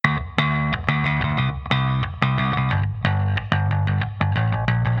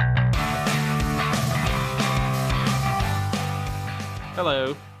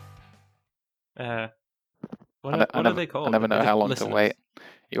Hello. What are they called? I never know They're how just long listeners. to wait.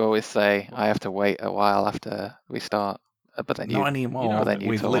 You always say, I have to wait a while after we start. But then Not anymore. but then you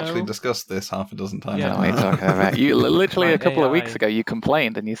We've talk. literally discussed this half a dozen times. I Yeah. know what you're talking about. You literally My a couple of weeks AI. ago, you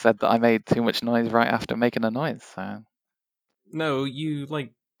complained and you said that I made too much noise right after making a noise. So No, you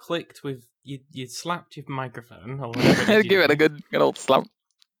clicked with you slapped your microphone or whatever. It is you give it a do, good old slap.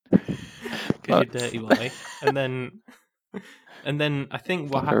 'cause you're dirty boy. And then I think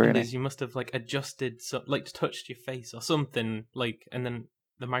what Slap happened Rooney. is you must have adjusted touched your face or something and then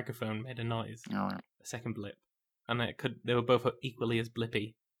the microphone made a noise, All right. a second blip, and they were both equally as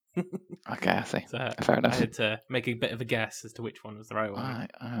blippy. Okay, I see. So Fair I enough. had to make a bit of a guess as to which one was the right one.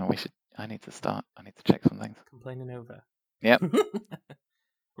 I need to start. I need to check some things. Complaining over. Yep.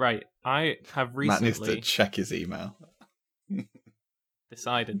 Right. I have Matt needs to recently check his email.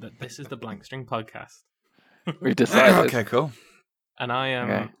 decided that this is the Blank String Podcast. We've decided. Okay, cool. And I am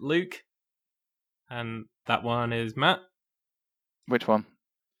Okay. Luke, and that one is Matt. Which one?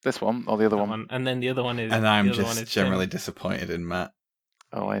 This one or the other That one? and then the other one is. And the I'm other one just is generally Tim. disappointed in Matt.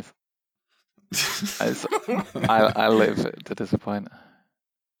 Always. I live to disappoint.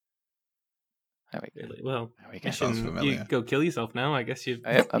 There we go. Really? Well, There we go. Sounds you familiar. go kill yourself now. I guess you've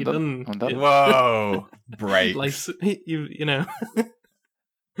Yep, I'm you've done. done. I'm done. Whoa! Breaks. Life's, you know,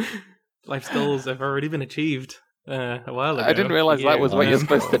 life's goals have already been achieved a while ago. I didn't realize that was what you're Um,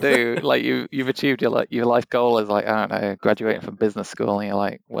 supposed to do. Like you've achieved your life goal is I don't know, graduating from business school, and you're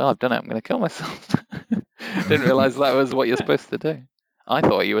like, well, I've done it. I'm going to kill myself. Didn't realize that was what you're supposed to do. I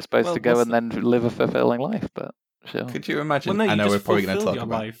thought you were supposed Well, to go what's and then live a fulfilling life, but sure. Could you imagine? Well, no, I you know just we're probably going to fulfilled talk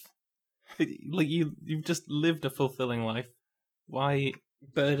your about. life. You've just lived a fulfilling life. Why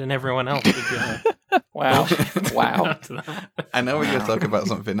burden everyone else with your Wow, bullshit wow. after that? I know we're going to talk about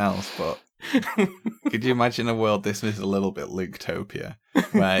something else, but could you imagine a world? This is a little bit Luke-topia,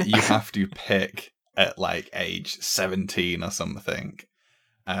 where you have to pick at age 17 or something,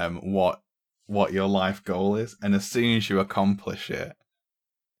 what your life goal is, and as soon as you accomplish it,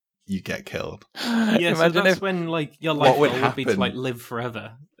 you get killed. Yeah, so Imagine that's if when your What life would goal would be to happen? live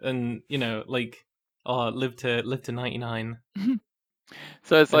forever, and live to 99.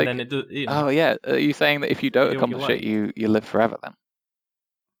 so it's And like, then it oh yeah, are you saying that if you don't You do what you accomplish it, you live forever then?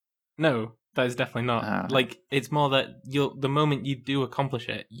 no, that is definitely not. Ah. It's more that the moment you do accomplish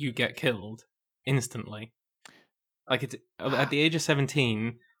it, you get killed instantly. It's at the age of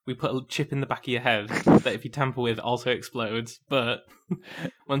 17. We put a chip in the back of your head that if you tamper with also explodes, but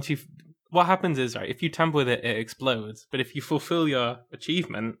what happens is, right, if you tamper with it, it explodes, but if you fulfill your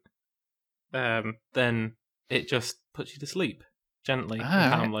achievement, then it just puts you to sleep, gently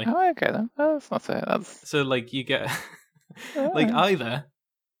and calmly. Oh, okay then. That's not it. That's So, you get, either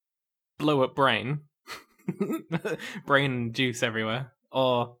blow up brain juice everywhere,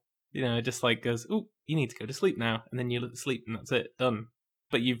 or, it just, goes, ooh, you need to go to sleep now, and then you sleep, and that's it, done.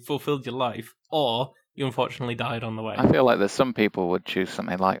 But you've fulfilled your life, or you unfortunately died on the way. I feel like there's some people would choose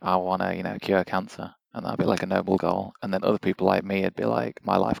something like I want to, cure cancer, and that'd be like a noble goal. And then other people like me, it'd be like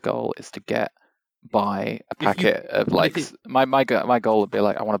my life goal is to buy a packet of my goal would be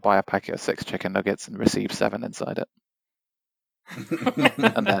like I want to buy a packet of 6 chicken nuggets and receive 7 inside it,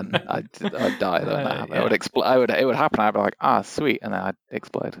 and then I'd die. Though it would explode. It would happen. I'd be like, sweet, and then I'd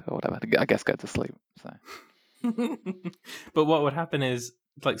explode or whatever. I guess go to sleep. So. But what would happen is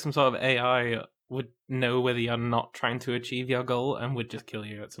some sort of AI would know whether you're not trying to achieve your goal and would just kill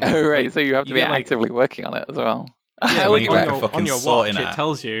you at some point. Oh right, so you have to be get, actively working on it as well. Yeah, when you get a on fucking your sorting watch, it app.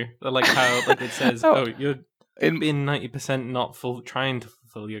 tells you that, how it says, you're being 90% not trying to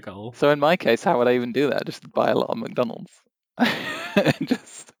fulfill your goal. So in my case, how would I even do that? Just buy a lot of McDonald's and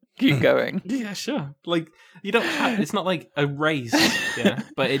just keep going. Yeah, sure. You don't have, it's not like a race, yeah,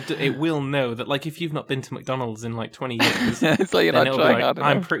 but it will know that, if you've not been to McDonald's in 20 years, It's like you're then not it'll trying be hard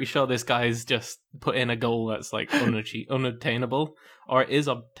I'm enough. pretty sure this guy's just put in a goal that's unattainable, or it is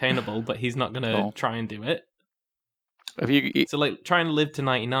obtainable, but he's not gonna Cool. try and do it. Have you? So trying to live to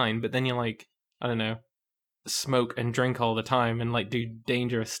 99, but then you're I don't know, smoke and drink all the time and do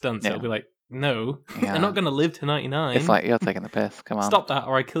dangerous stunts. Yeah. It'll be no, Yeah. I'm not gonna live to 99. It's like you're taking the piss. Come on. Stop that,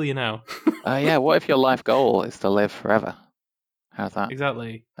 or I kill you now. Yeah. What if your life goal is to live forever? How's that?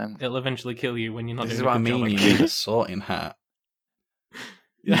 Exactly. Then It'll eventually kill you when you're not This is doing what a I good mean. job You at need a sorting hat.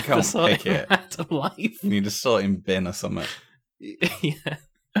 You can't have to sort pick it. out of life. You need a sorting bin or something. Yeah.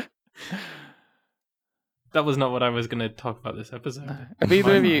 That was not what I was going to talk about this episode. no. Have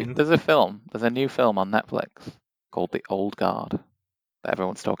either of you? There's a new film on Netflix called The Old Guard that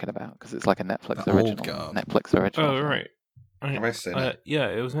everyone's talking about because it's like a Netflix The Old original. Guard? Netflix original. Oh, film. right. Have I seen it? Yeah,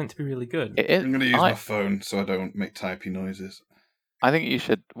 it was meant to be really good. It is. I'm going to use I- my phone so I don't make typey noises. I think you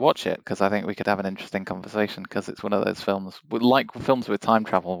should watch it because I think we could have an interesting conversation because it's one of those films, like films with time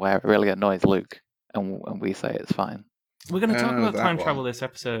travel, where it really annoys Luke, and we say it's fine. We're going to talk about that time one. travel this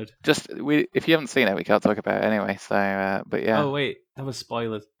episode. If you haven't seen it, we can't talk about it anyway. So, but yeah. Oh wait, that was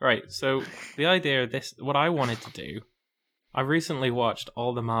spoilers. Right. So the idea of this, what I wanted to do, I recently watched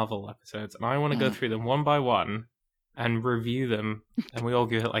all the Marvel episodes, and I want to go through them one by one and review them, and we all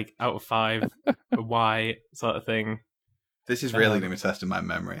give it like out of 5, a Y sort of thing. This is really going to be testing my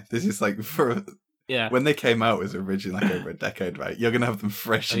memory. This is like Yeah. When they came out, it was originally like over a decade, right? You're going to have them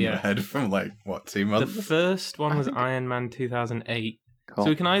fresh in your head from like, what, 2 months? The first one was Iron Man 2008. Cool. So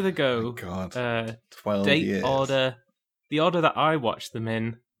we can either go Oh God. 12 date years. order, the order that I watched them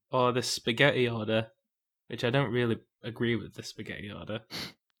in, or the spaghetti order, which I don't really agree with the spaghetti order.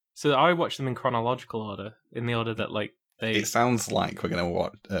 So I watched them in chronological order, in the order that like they. It sounds like we're going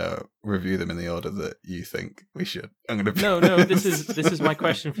to review them in the order that you think we should. I'm going to. No. This is my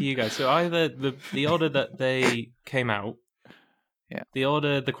question for you guys. So either the order that they came out, yeah,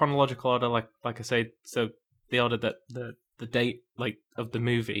 the chronological order, like I say, so the order that the date like of the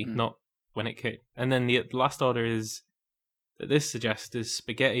movie, not when it came, and then the last order is that this suggests is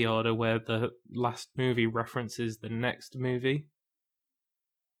spaghetti order, where the last movie references the next movie.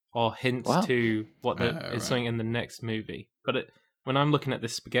 Or hints to what is something in the next movie. But when I'm looking at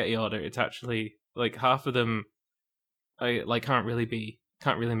this spaghetti order, it's actually like half of them can't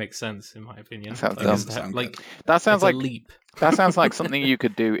really make sense in my opinion. That sounds like a leap. That sounds like something you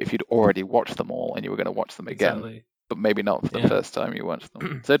could do if you'd already watched them all and you were going to watch them again. Exactly. But maybe not for the first time you watched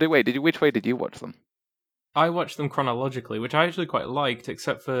them. So which way did you watch them? I watched them chronologically, which I actually quite liked,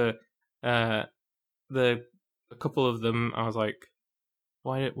 except for a couple of them I was like,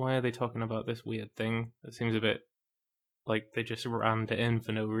 Why are they talking about this weird thing? It seems a bit like they just rammed it in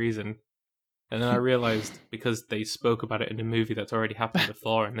for no reason. And then I realized because they spoke about it in a movie that's already happened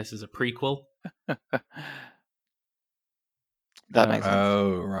before, and this is a prequel. That makes sense.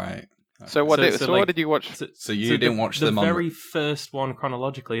 Oh, right. Okay. So what did you watch? So you didn't watch them on... The very first one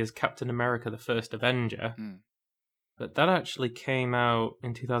chronologically is Captain America, the First Avenger. But that actually came out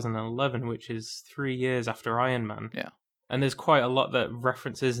in 2011, which is 3 years after Iron Man. Yeah. And there's quite a lot that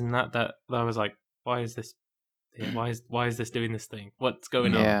references in that I was like, why is this? Why is this doing this thing? What's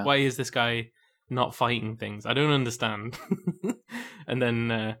going on? Why is this guy not fighting things? I don't understand. and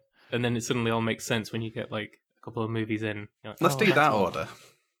then it suddenly all makes sense when you get like a couple of movies in. Like, Let's do that order.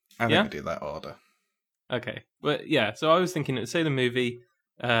 I think we do that order. Okay, but yeah. So I was thinking, say the movie.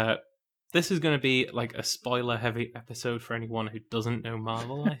 This is going to be like a spoiler-heavy episode for anyone who doesn't know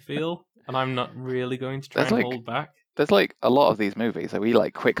Marvel. I feel, and I'm not really going to try and hold back. There's like a lot of these movies. Are we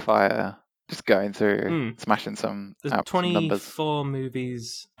like quick fire, just going through, smashing some? There's 24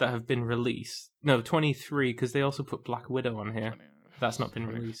 movies that have been released. No, 23 because they also put Black Widow on here. That's not been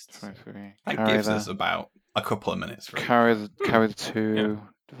released. 23. That gives us about a couple of minutes. Carry the 2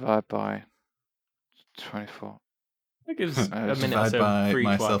 divide by 24. That gives a minute or divide so by for each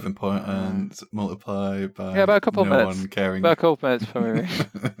my one. self-importance, multiply by about a couple of minutes. One caring. About a couple of minutes per movie.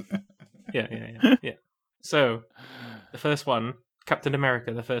 Yeah. So, the first one, Captain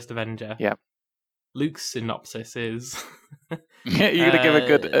America, the First Avenger. Yep. Luke's synopsis is... You're going to give a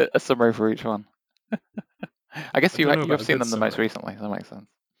good a summary for each one. I guess you've seen them the most recently, so that makes sense.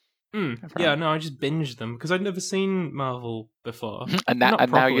 Yeah, no, I just binged them because I'd never seen Marvel before. and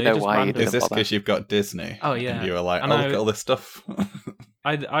now you know why you didn't. Is this because you've got Disney? Oh, yeah. And you were like, look at all this stuff.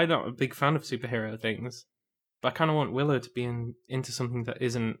 I'm not a big fan of superhero things, but I kind of want Willow to be into something that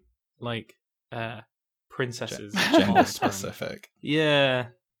isn't like princesses. Gender specific. Yeah.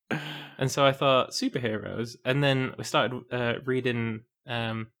 And so I thought superheroes, and then we started reading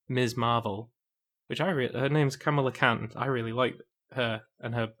Ms. Marvel, which her name's Kamala Khan. I really like her,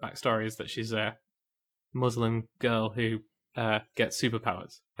 and her backstory is that she's a Muslim girl who gets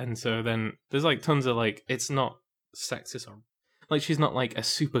superpowers. And so then there's like tons of like, it's not sexist or like she's not like a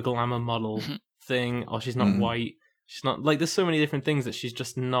super glamour model thing, or she's not white. She's not like, there's so many different things that she's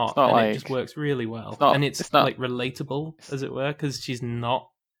just not, and like, it just works really well. It's not like relatable, as it were, because she's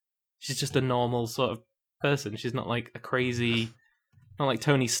just a normal sort of person. She's not like a crazy, not like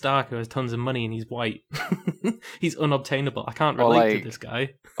Tony Stark who has tons of money and he's white. He's unobtainable. I can't relate to this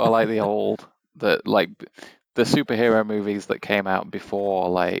guy. Or like the superhero movies that came out before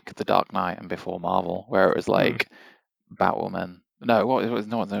like The Dark Knight and before Marvel, where it was like Batwoman. No, it was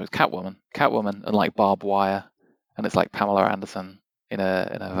Catwoman and like barbed wire, and it's like Pamela Anderson in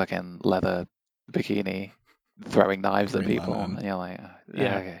a fucking leather bikini throwing knives at people, and you're like,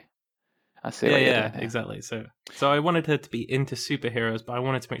 okay. I see. Yeah, exactly. So I wanted her to be into superheroes, but I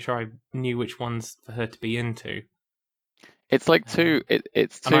wanted to make sure I knew which ones for her to be into. It's like too.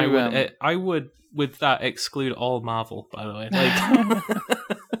 It's too. And I would with that exclude all Marvel. By the way,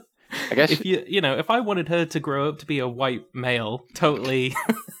 like, I guess if I wanted her to grow up to be a white male, totally,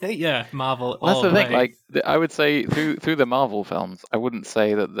 yeah, Marvel. Well, that's all the thing. way. Like, I would say through the Marvel films, I wouldn't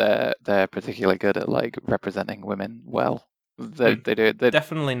say that they're particularly good at like representing women well. They do it.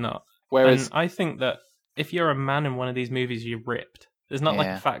 Definitely not. Whereas and I think that if you're a man in one of these movies, you're ripped. There's not like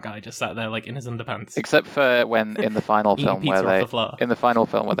Yeah. a fat guy just sat there like in his underpants. except for when in the final Eating film pizza where off the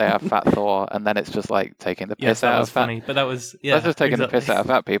floor. they have Fat Thor, and then it's just like taking the piss Yes, that out was of fat. funny, but that was That's just taking exactly. the piss out of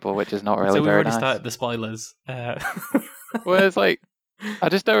fat people, which is not really So we've very already nice. started the spoilers. Well, it's like I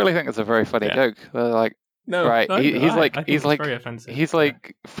just don't really think it's a very funny Yeah. joke. They're like, No, right, I think he's it's like very offensive. he's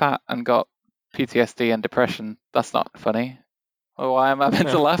like fat and got PTSD and depression. That's not funny. Well, why am I meant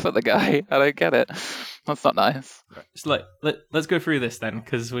to No. laugh at the guy? I don't get it. That's not nice. Just like let's go through this then,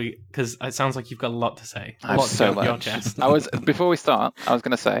 because it sounds like you've got a lot to say. I A have lot to so get off your much. chest. Before we start, I was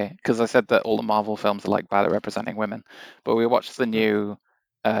going to say, because I said that all the Marvel films are like bad at representing women, but we watched the new,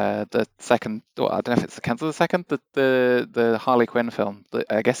 the second, well, I don't know if it's the cancel the second, the Harley Quinn film.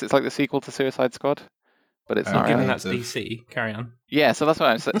 I guess it's like the sequel to Suicide Squad, but it's not Given really. that's DC, carry on. Yeah, so that's what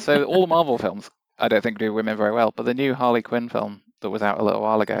I'm saying. So all the Marvel films, I don't think do women very well, but the new Harley Quinn film that was out a little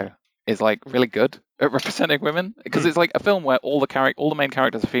while ago is like really good at representing women, because it's like a film where all the main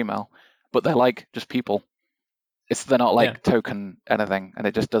characters are female, but they're like just people. They're not like token anything, and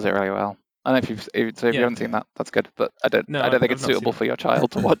it just does it really well. I don't know if you haven't seen that, that's good. But I don't think I've it's not suitable seen for your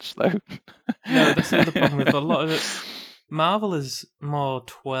child to watch though. No, that's the problem with a lot of it. Marvel is more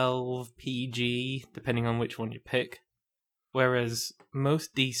 12 PG, depending on which one you pick, whereas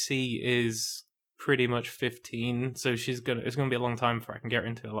most DC is pretty much 15. So it's gonna be a long time before I can get her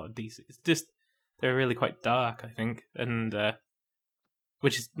into a lot of DC. It's just they're really quite dark, I think, and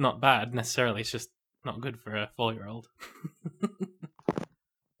which is not bad necessarily. It's just not good for a 4-year-old.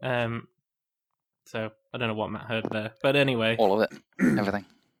 So I don't know what Matt heard there, but anyway, All of it, everything.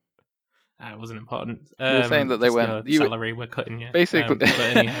 it wasn't important. You were saying that they just weren't. your salary, we're cutting you. Basically, but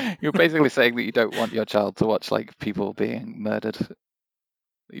anyhow. you're basically saying that you don't want your child to watch like people being murdered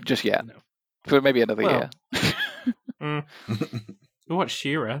just yet, No. for maybe another year. We watched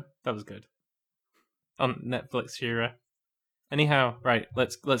She-Ra. That was good on Netflix. She-Ra. Anyhow, right?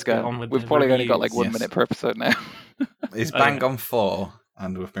 Let's get on with. We've the probably only got reviews. like 1 minute per episode now. It's bang on 4,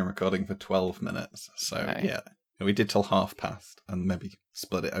 and we've been recording for 12 minutes. So, yeah, we did till 1:30, and maybe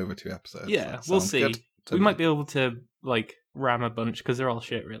split it over 2 episodes. Yeah, That we'll sounds see. good to We me. might be able to like ram a bunch because they're all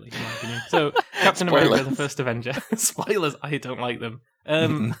shit, really, in my opinion. So, Captain America: The First Avenger. Spoilers. I don't like them.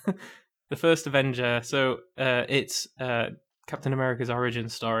 The First Avenger. So, it's Captain America's origin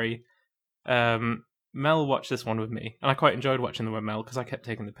story. Mel watched this one with me, and I quite enjoyed watching them with Mel because I kept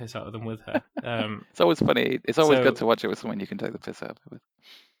taking the piss out of them with her. It's always funny. It's always So- good to watch it with someone you can take the piss out of with.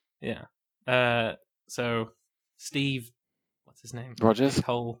 Yeah. So Steve, what's his name? Rogers?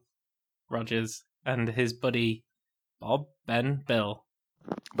 Cole Rogers, and his buddy Bob, Ben, Bill.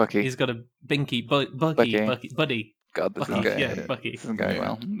 Bucky. He's got a binky, buddy. God, this Bucky, is going. yeah, Bucky. This isn't going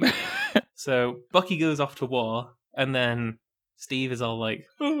well. So Bucky goes off to war, and then Steve is all like,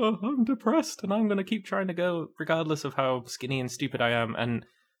 "Oh, I'm depressed, and I'm going to keep trying to go, regardless of how skinny and stupid I am." And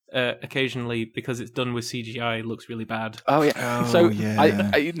occasionally, because it's done with CGI, it looks really bad. Oh yeah. Oh, So yeah.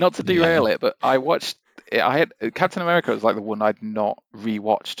 I not to derail it, but I watched. I had Captain America was like the one I'd not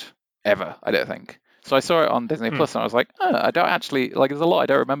rewatched ever. I don't think. So I saw it on Disney Plus, and I was like, oh, I don't actually like. There's a lot I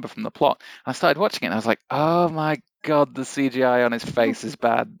don't remember from the plot. I started watching it, and I was like, oh my god, the CGI on his face is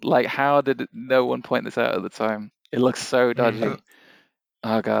bad. Like, how did no one point this out at the time? It looks so dodgy.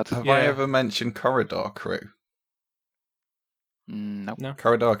 Oh god. Have Yeah. I ever mentioned Corridor Crew? No. No.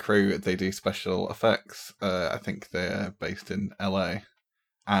 Corridor Crew, they do special effects. I think they're based in LA.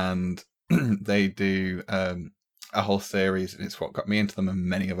 And they do a whole series, and it's what got me into them and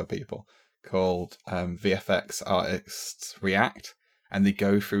many other people, called VFX Artists React. And they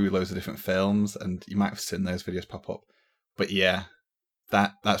go through loads of different films, and you might have seen those videos pop up. But yeah,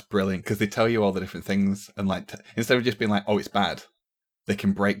 that's brilliant, because they tell you all the different things, and like instead of just being like, oh, it's bad, they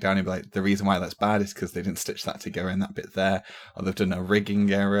can break down and be like, the reason why that's bad is because they didn't stitch that together in that bit there, or they've done a rigging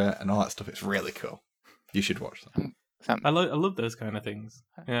error and all that stuff. It's really cool. You should watch them. I love those kind of things.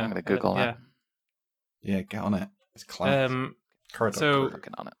 Yeah, I'm gonna Google that. Yeah, get on it. It's class. Corridor so- Crew.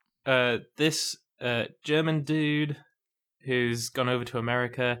 Looking on it. This German dude who's gone over to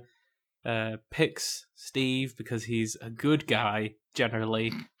America picks Steve because he's a good guy,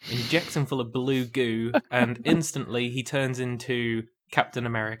 generally, injects him full of blue goo, and instantly he turns into Captain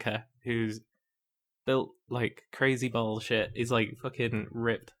America, who's built like crazy bullshit. He's like fucking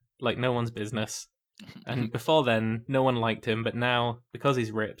ripped, like no one's business. And before then, no one liked him, but now, because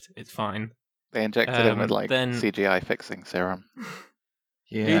he's ripped, it's fine. They injected him with then- CGI fixing serum.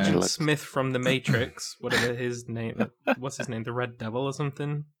 Yeah. Agent looks- Smith from The Matrix, whatever his name, what's his name? The Red Devil or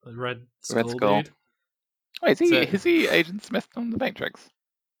something? The Red Skull. Dude? Wait, So- is he Agent Smith from The Matrix?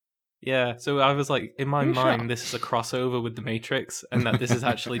 Yeah, so I was like, in my Are you mind, sure? this is a crossover with The Matrix, and that this is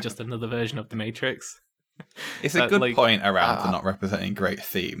actually just another version of The Matrix. It's a That, good like- point around the not representing great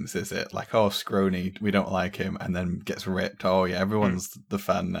themes, is it? Like, oh, Scrony, we don't like him, and then gets ripped. Oh, yeah, everyone's the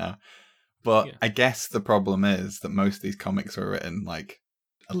fan now. But Yeah. I guess the problem is that most of these comics were written, like,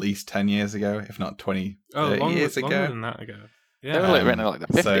 at least 10 years ago, if not 20, 30 years longer ago. than that ago. They Yeah, were like, written in like the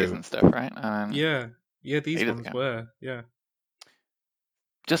 50s so- and stuff, right? yeah, these Ages ones ago. were, yeah.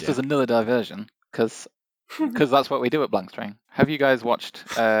 Just Yeah. as another diversion, because that's what we do at Blank String. Have you guys watched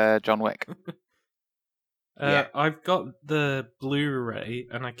John Wick? Yeah. I've got the Blu-ray,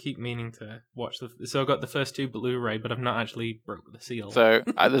 and I keep meaning to watch so I've got the first two Blu-ray, but I've not actually broke the seal. So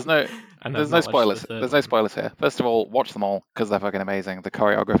there's no And there's I've no not watched spoilers. the third There's no one. spoilers here. First of all, watch them all because they're fucking amazing. The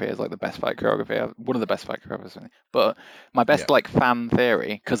choreography is like the best fight choreography, one of the best fight choreographers. But my best Yeah. like fan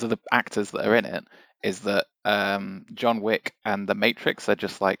theory, because of the actors that are in it, is that John Wick and The Matrix are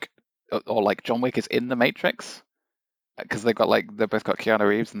just like, or like John Wick is in The Matrix, because they've both got Keanu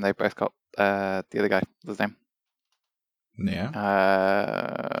Reeves and they've both got the other guy. What's his name? Yeah.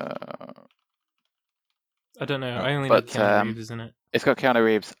 I don't know. Oh, I only know but, Keanu Reeves is in it. It's got Keanu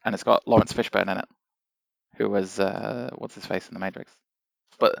Reeves and it's got Lawrence Fishburne in it, who was what's his face in The Matrix.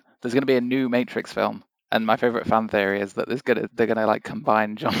 But there's going to be a new Matrix film, and my favorite fan theory is that they're gonna like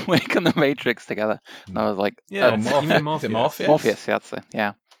combine John Wick and The Matrix together. And I was like, Yeah, oh, you Morpheus. mean Is Morpheus. it Morpheus? Morpheus, yeah, that's it.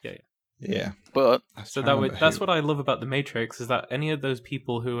 Yeah. Yeah. But So that's what I love about The Matrix, is that any of those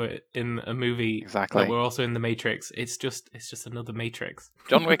people who are in a movie exactly, that were also in The Matrix, it's just another Matrix.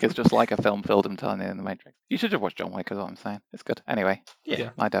 John Wick is just like a film filled entirely in The Matrix. You should have watched John Wick, is what I'm saying. It's good. Anyway, Yeah.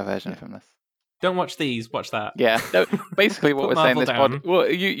 my diversion Yeah. from this. Don't watch these, watch that. Yeah, no, basically what Put we're saying Marvel this pod. down. Well,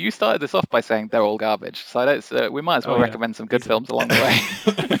 you started this off by saying they're all garbage, so I don't. We might as well Oh, yeah. recommend some good Easy. films along the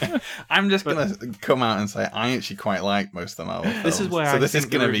way. I'm just going to come out and say I actually quite like most of the Marvel films. This is where so I this think is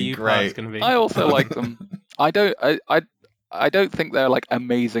going the to be review part's great. going to be. I also like them. I don't think they're like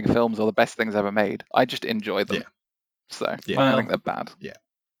amazing films or the best things ever made. I just enjoy them. Yeah. So Yeah. I don't Well, think they're bad.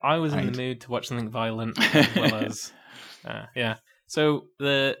 I was in I'd- the mood to watch something violent as well as, yeah. So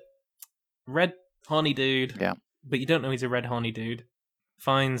the red horny dude, Yeah. but you don't know he's a red horny dude,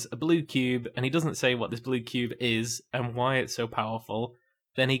 finds a blue cube, and he doesn't say what this blue cube is and why it's so powerful.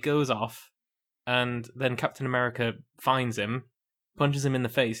 Then he goes off, and then Captain America finds him, punches him in the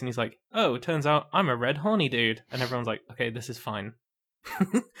face, and he's like, "Oh, it turns out I'm a red horny dude," and everyone's like, "Okay, this is fine."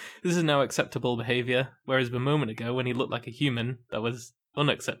 This is now acceptable behavior, whereas a moment ago when he looked like a human, that was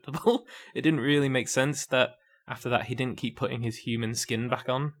unacceptable. It didn't really make sense that after that he didn't keep putting his human skin back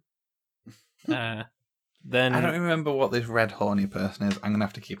on. Then I don't remember what this red horny person is. I'm going to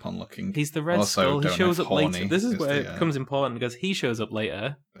have to keep on looking. he's the Red Also, Skull. He don't know shows if up later. horny This is is where the, it becomes important, because he shows up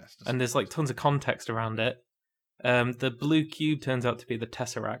later, and there's like tons of context around it. The blue cube turns out to be the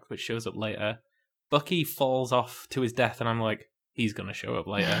Tesseract, which shows up later. Bucky falls off to his death, and I'm like, he's gonna show up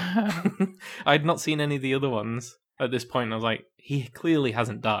later. I'd not seen any of the other ones at this point, and I was like, he clearly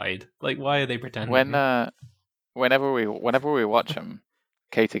hasn't died. Like, why are they pretending? Whenever we watch them,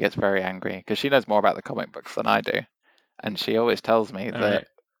 Katie gets very angry because she knows more about the comic books than I do, and she always tells me that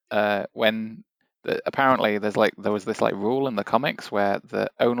apparently there was this like rule in the comics where the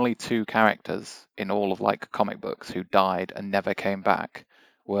only two characters in all of like comic books who died and never came back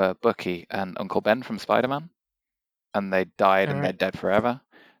were Bucky and Uncle Ben from Spider-Man, and they died and they're dead forever.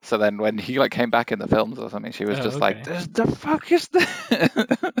 So then when he like came back in the films or something, she was just like, the fuck is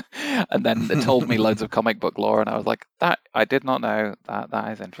that? And then it told me loads of comic book lore, and I was like, that I did not know that.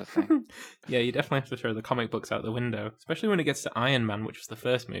 That is interesting. Yeah, you definitely have to throw the comic books out the window, especially when it gets to Iron Man, which was the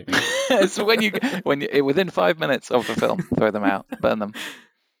first movie. So within 5 minutes of the film, throw them out, burn them.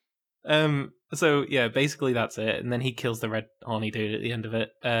 So yeah, basically that's it. And then he kills the red horny dude at the end of it.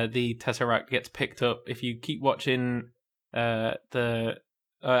 The Tesseract gets picked up. If you keep watching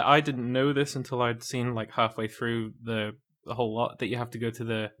I didn't know this until I'd seen like halfway through the whole lot, that you have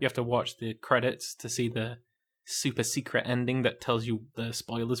to watch the credits to see the super secret ending that tells you the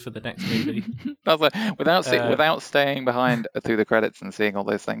spoilers for the next movie. I was like, without staying behind through the credits and seeing all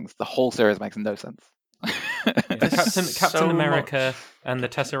those things, the whole series makes no sense. Yeah, Captain so America and the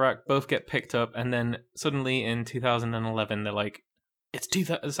Tesseract both get picked up, and then suddenly in 2011 they're like,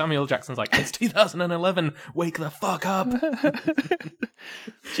 Samuel Jackson's like, it's 2011, wake the fuck up. Do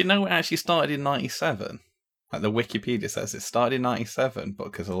you know it actually started in 97? Like the Wikipedia says it started in 97,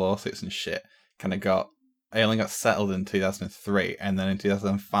 but because of lawsuits and shit, kind of it only got settled in 2003, and then in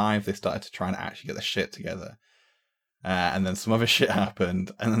 2005 they started to try and actually get the shit together. And then some other shit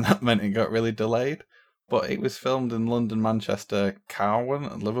happened, and then that meant it got really delayed. But it was filmed in London, Manchester,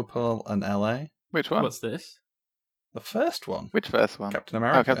 Carwin, Liverpool, and LA. Which one? What's this? The first one. Which first one? Captain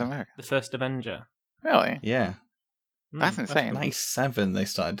America. Oh, Captain America. The first Avenger. Really? Yeah. That's insane. In 97 they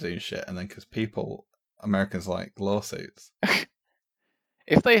started doing shit, and then because Americans like lawsuits.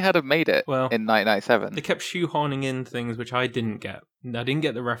 If they had have made it Well, in 1997, They kept shoehorning in things which I didn't get. I didn't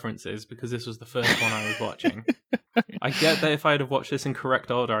get the references because this was the first one I was watching. I get that if I had have watched this in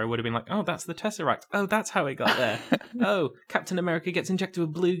correct order, I would have been like, oh, that's the Tesseract. Oh, that's how it got there. Oh, Captain America gets injected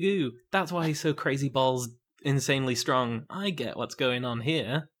with blue goo. That's why he's so crazy balls insanely strong. I get what's going on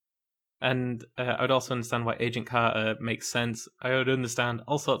here. And I would also understand why Agent Carter makes sense. I would understand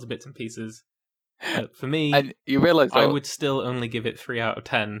all sorts of bits and pieces. For me, and you realize I would still only give it 3 out of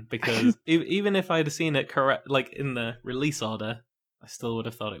 10 because even if I'd have seen it correct, like in the release order, I still would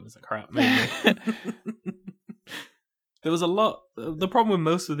have thought it was a crap movie. There was a lot. The problem with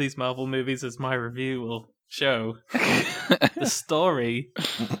most of these Marvel movies, as my review will show, the story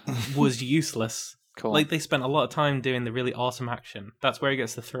was useless. Cool. Like they spent a lot of time doing the really awesome action. That's where it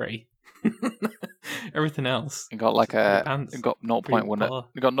gets the 3. Everything else, you got like you got 0.1. poor.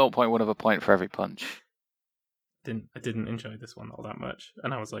 You got 0.1 of a point for every punch. I didn't enjoy this one all that much,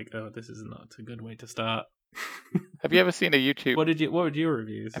 and I was like, oh, this is not a good way to start. Have you ever seen a YouTube? What were your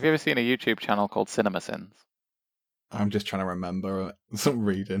reviews? Have you ever seen a YouTube channel called CinemaSins? I'm just trying to remember some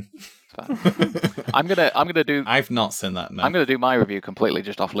reading. I'm gonna do. I've not seen that. No. I'm gonna do my review completely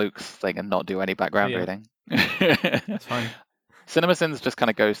just off Luke's thing and not do any background reading. That's fine. CinemaSins just kind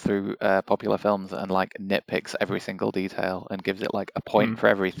of goes through popular films and like nitpicks every single detail and gives it like a point for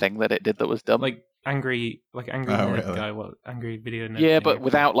everything that it did that was dumb. Like angry nerd really? guy. What angry video nerd? Yeah, thing, but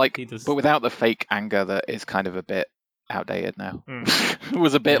without does... without the fake anger that is kind of a bit outdated now. It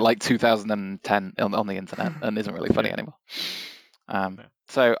was a bit like 2010 on the internet and isn't really funny anymore.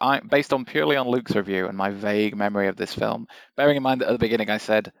 So based purely on Luke's review and my vague memory of this film, bearing in mind that at the beginning I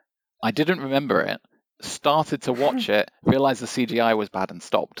said I didn't remember it, started to watch it, realized the CGI was bad and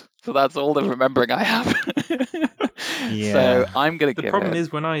stopped. So that's all the remembering I have. Yeah. So I'm gonna give it. The problem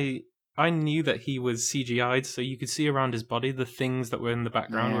is when I knew that he was CGI'd, so you could see around his body the things that were in the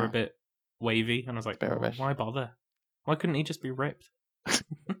background were a bit wavy, and I was like, why bother? Why couldn't he just be ripped?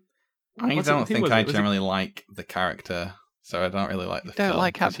 I don't think I generally like the character, so I don't really like the You don't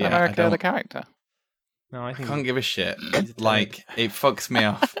like Captain America, the character? No, I can't give a shit. Like, it fucks me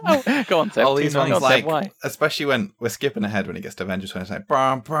off. Go on, Tim. All these ones, like, why? Especially when we're skipping ahead when it gets to Avengers, when it's like,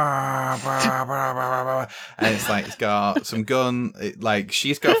 bah, bah, bah, bah, bah, bah, bah, and it's like, it's got some gun, like,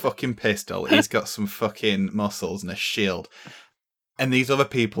 she's got a fucking pistol, he's got some fucking muscles and a shield. And these other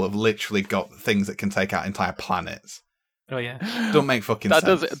people have literally got things that can take out entire planets. Oh yeah, don't make fucking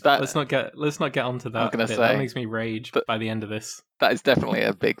sense. Let's not get onto that. I was gonna say, that makes me rage by the end of this. That is definitely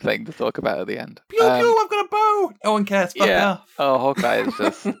a big thing to talk about at the end. Pew pew! I've got a bow. No one cares. Fuck off. Oh, Hawkeye is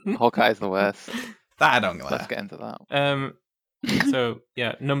just Hawkeye's the worst. That I don't like. Let's get into that. So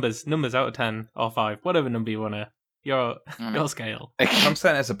yeah, numbers out of 10 or 5, whatever number you wanna. Your scale. If I'm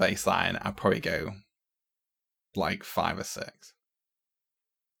setting it as a baseline, I'd probably go like 5 or 6.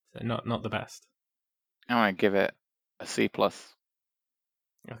 So not the best. I'm gonna give it a C+. Okay,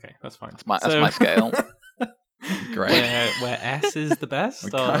 that's fine. That's my scale. Great. Where S is the best?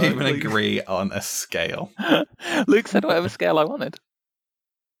 We can't even agree on a scale. Luke said whatever scale I wanted.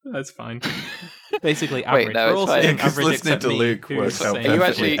 That's fine. Basically average. Wait, no, we're all saying average listening except to me, Luke works out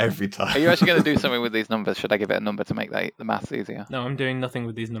perfectly every time. Are you actually going to do something with these numbers? Should I give it a number to make the maths easier? No, I'm doing nothing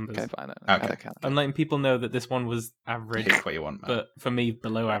with these numbers. Okay, fine. Okay. I'm letting people know that this one was average. Pick what you want, man. But for me,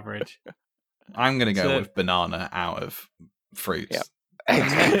 below average. I'm going to go with banana out of fruits. Yep.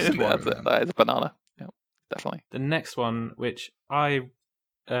 That is a banana. Yeah, definitely. The next one, which I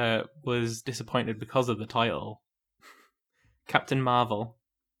was disappointed because of the title, Captain Marvel.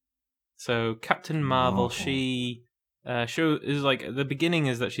 So Captain Marvel, she is like, the beginning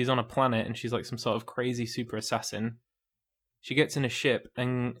is that she's on a planet and she's like some sort of crazy super assassin. She gets in a ship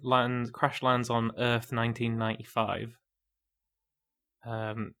and crash lands on Earth 1995.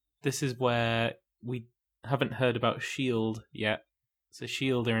 This is where we haven't heard about S.H.I.E.L.D. yet. So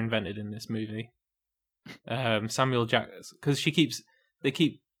S.H.I.E.L.D. are invented in this movie. Samuel Jackson, because they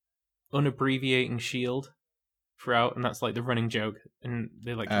keep unabbreviating S.H.I.E.L.D. throughout, and that's like the running joke, and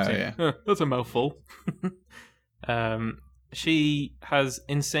they like to say, that's a mouthful. She has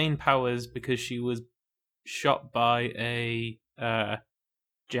insane powers because she was shot by a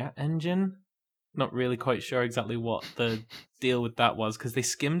jet engine not really quite sure exactly what the deal with that was, because they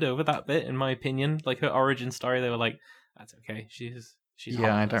skimmed over that bit, in my opinion. Like her origin story, they were like, "That's okay. She's yeah, hot,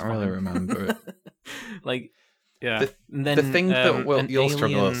 I that's don't really fine." remember it. Like, yeah. And then The thing that an you'll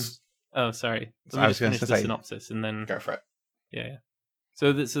struggle alien... is... Oh, sorry. So Let I me was just going finish to the say, synopsis, and then go for it. yeah.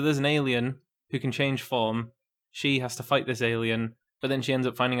 So there's an alien who can change form. She has to fight this alien, but then she ends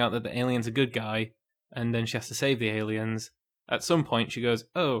up finding out that the alien's a good guy, and then she has to save the aliens. At some point, she goes,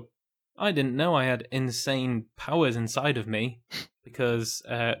 "Oh, I didn't know I had insane powers inside of me," because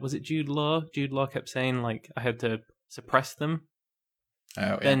was it Jude Law? Jude Law kept saying like I had to suppress them. Oh,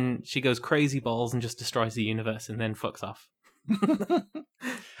 yeah. Then she goes crazy balls and just destroys the universe, and then fucks off.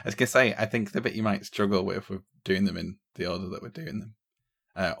 I was going to say, I think the bit you might struggle with doing them in the order that we're doing them,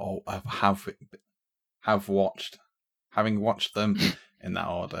 or having watched them in that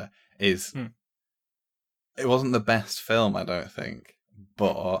order, is it wasn't the best film, I don't think,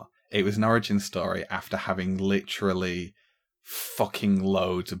 but it was an origin story after having literally fucking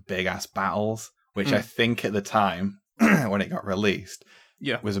loads of big ass battles, which I think at the time when it got released,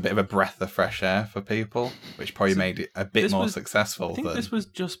 was a bit of a breath of fresh air for people, which probably made it a bit more successful. I think than this was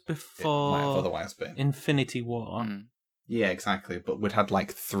just before it might have otherwise been. Infinity War. Yeah, exactly. But we'd had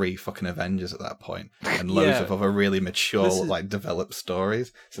like 3 fucking Avengers at that point, and loads of other really mature, like developed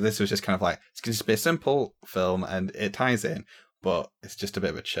stories. So this was just kind of like, it's going to be a simple film, and it ties in, but it's just a bit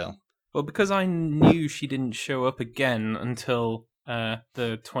of a chill. Well, because I knew she didn't show up again until the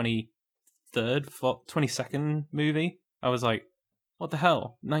 22nd movie, I was like, what the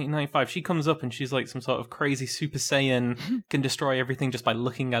hell? 1995. She comes up and she's like some sort of crazy Super Saiyan, can destroy everything just by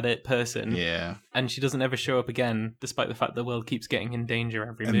looking at it person. Yeah. And she doesn't ever show up again, despite the fact the world keeps getting in danger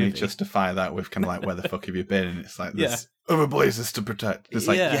every movie. And they justify that with kind of like, where the fuck have you been? And it's like, there's other places to protect. It's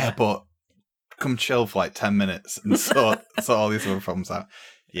like, yeah, but come chill for like 10 minutes and sort all these other problems out.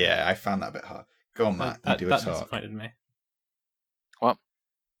 Yeah, I found that a bit hard. Go on, Matt. You do a talk. That disappointed me. What?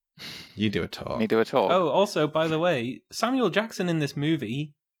 You do a talk. Me do a talk. Oh, also, by the way, Samuel Jackson in this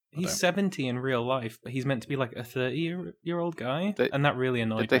movie, he's 70 in real life, but he's meant to be like a 30-year-old guy, and that really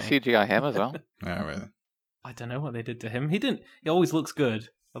annoyed me. Did they CGI him as well? Oh, really? I don't know what they did to him. He always looks good.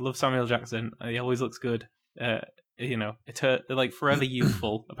 I love Samuel Jackson. He always looks good. Like forever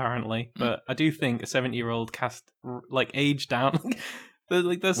youthful, apparently. But I do think a 70-year-old cast, like, aged down.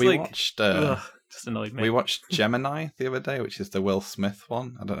 Just annoyed me. We watched Gemini the other day, which is the Will Smith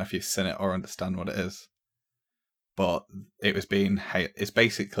one. I don't know if you've seen it or understand what it is, but it's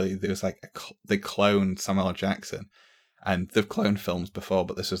basically, there was like they cloned Samuel L. Jackson, and they've cloned films before,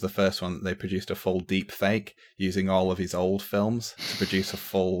 but this was the first one that they produced a full deep fake using all of his old films to produce a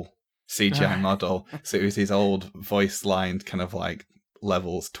full CGI model. So it was his old voice lined kind of like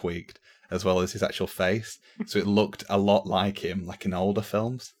levels tweaked, as well as his actual face. So it looked a lot like him, like in older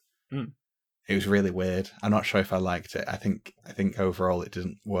films. It was really weird. I'm not sure if I liked it. I think overall it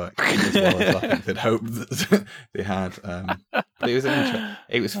didn't work as well as I think they'd hoped that they had. But it was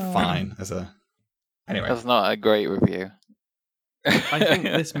it was fine as a. Anyway, that's not a great review.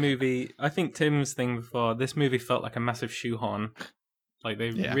 I think Tim's thing before, this movie felt like a massive shoehorn. Like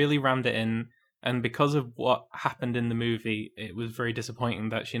they really rammed it in, and because of what happened in the movie, it was very disappointing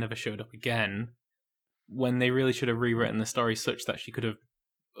that she never showed up again. When they really should have rewritten the story such that she could have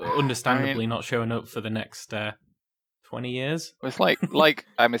understandably not showing up for the next 20 years. It's like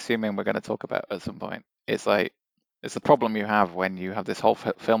I'm assuming we're going to talk about at some point. It's like, it's the problem you have when you have this whole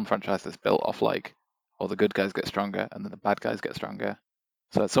film franchise that's built off like, all the good guys get stronger and then the bad guys get stronger.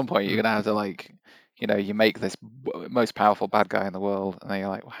 So at some point you're going to have to like, you make this most powerful bad guy in the world, and then you're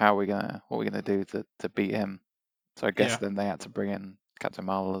like, what are we gonna do to beat him? So I guess then they had to bring in Captain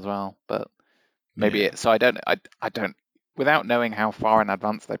Marvel as well, but maybe I don't. Without knowing how far in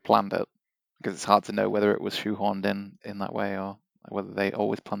advance they planned it, because it's hard to know whether it was shoehorned in that way or whether they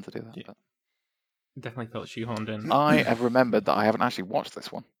always planned to do that. Yeah. Definitely felt shoehorned in. I have remembered that I haven't actually watched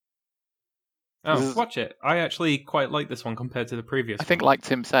this one. Oh, watch it. I actually quite like this one compared to the previous one. I think, like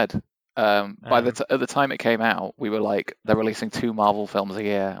Tim said, at the time it came out, we were like, they're releasing 2 Marvel films a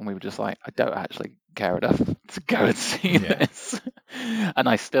year, and we were just like, I don't actually care enough to go and see this. And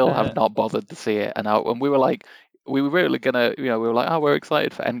I still have not bothered to see it. And we were like, we were really gonna, we were like, oh, we're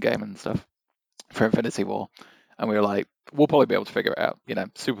excited for Endgame and stuff, for Infinity War, and we were like, we'll probably be able to figure it out.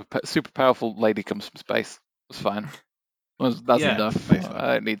 Super powerful lady comes from space. It's fine. That's enough. Basically.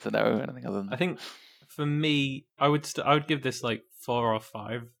 I don't need to know anything other than that. I think for me, I would give this like 4 or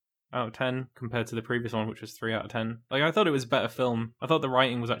 5 out of 10 compared to the previous one, which was 3 out of 10. Like, I thought it was a better film. I thought the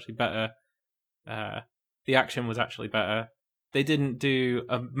writing was actually better. The action was actually better. They didn't do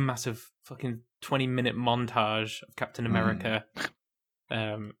a massive fucking 20-minute montage of Captain America.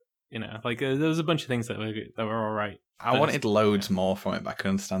 You know, like there was a bunch of things that were all right. I wanted loads more from it, but I can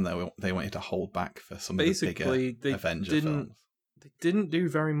understand that they wanted to hold back for some of the bigger Avenger films. They didn't do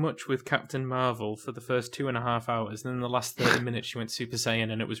very much with Captain Marvel for the first 2.5 hours, and then the last 30 minutes she went Super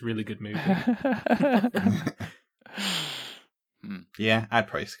Saiyan, and it was a really good movie. Yeah, I'd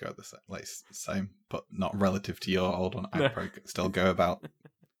probably go the same, but not relative to your old one. I'd probably still go about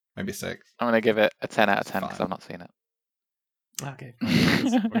maybe 6. I'm going to give it a 10 out of 10 because I've not seen it. Okay,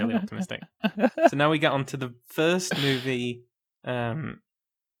 that's really optimistic. So now we get on to the first movie, and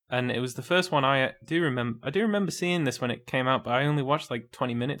it was the first one I do remember. I do remember seeing this when it came out, but I only watched like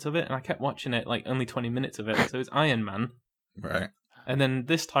 20 minutes of it, and I kept watching it like only 20 minutes of it. So it's Iron Man. Right. And then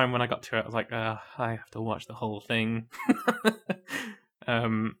this time when I got to it, I was like, I have to watch the whole thing.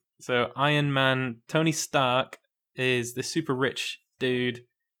 So Iron Man, Tony Stark is the super rich dude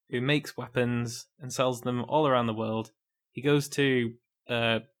who makes weapons and sells them all around the world. He goes to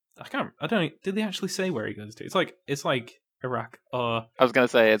did they actually say where he goes to? It's like Iraq or I was going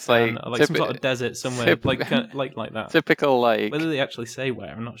to say it's like some sort of desert somewhere, like that. Typical like. Whether they actually say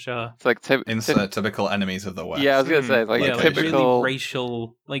where, I'm not sure. It's like insert typical enemies of the West. Yeah, I was going to say typical really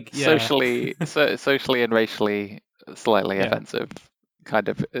racial, socially and racially slightly offensive kind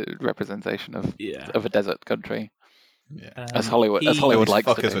of representation of a desert country. Yeah, as Hollywood likes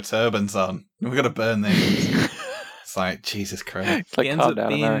to do. Fuckers with turbans on. We're gonna burn these. It's like Jesus Christ. It's like, he ends up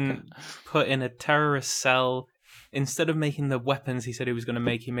being American. put in a terrorist cell. Instead of making the weapons he said he was going to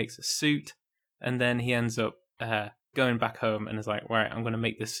make, he makes a suit, and then he ends up going back home and is like, right, I'm going to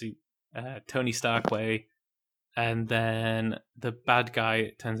make this suit Tony Stark way. And then the bad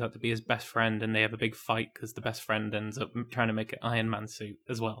guy turns out to be his best friend, and they have a big fight because the best friend ends up trying to make an Iron Man suit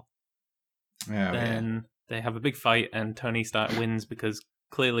as well. Then they have a big fight, and Tony Stark wins because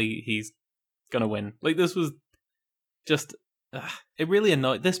clearly he's going to win. Like, this was just... it really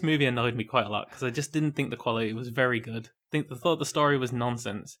annoyed. This movie annoyed me quite a lot because I just didn't think the quality was very good. I thought the story was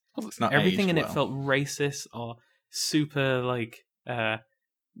nonsense. It's not everything in well. it felt racist or super like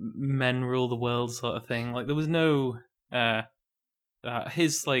men rule the world sort of thing. Like there was no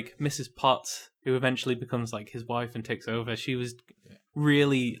his like Mrs. Potts, who eventually becomes like his wife and takes over. She was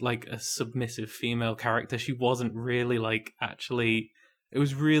really like a submissive female character. She wasn't really like actually. It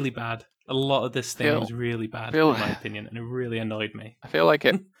was really bad. A lot of this thing was really bad, in my opinion, and it really annoyed me. I feel like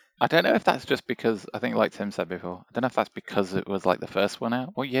it... I don't know if that's just because... I think, like Tim said before, I don't know if that's because it was, like, the first one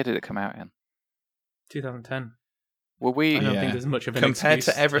out. What year did it come out in? 2010. Well, I don't think there's much of an compared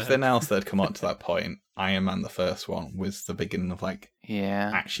excuse to everything else that had come up to that point. Iron Man, the first one, was the beginning of, like,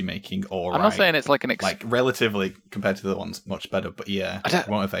 actually making all I'm not saying it's like an... like, relatively, compared to the ones, much better, but it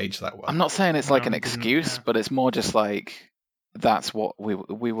won't have aged that well. I'm not saying it's like an excuse, but it's more just like... That's what we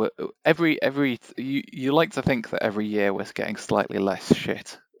were you like to think that every year we're getting slightly less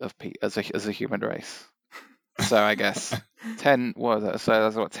shit as a human race. So I guess 10 what was that? So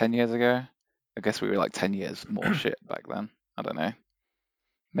that's what 10 years ago. I guess we were like 10 years more shit back then. I don't know.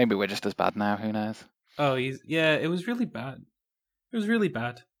 Maybe we're just as bad now. Who knows? Oh, it was really bad. It was really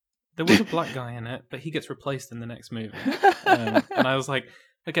bad. There was a black guy in it, but he gets replaced in the next movie. And I was like,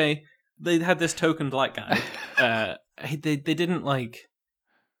 okay. They had this token black guy. They didn't like,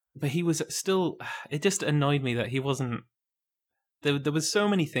 but he was still. It just annoyed me that he wasn't. There was so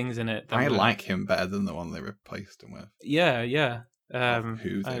many things in it. I like him better than the one they replaced him with. Yeah.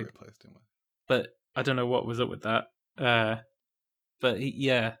 Who they replaced him with. But I don't know what was up with that. But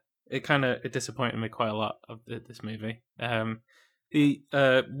it disappointed me quite a lot of this movie. One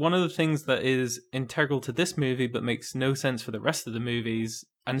of the things that is integral to this movie but makes no sense for the rest of the movies,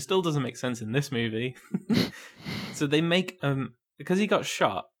 and still doesn't make sense in this movie. So they make because he got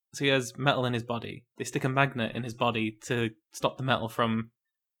shot, so he has metal in his body. They stick a magnet in his body to stop the metal from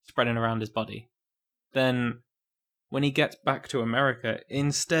spreading around his body. Then when he gets back to America,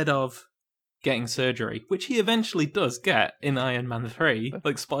 instead of getting surgery, which he eventually does get in Iron Man 3,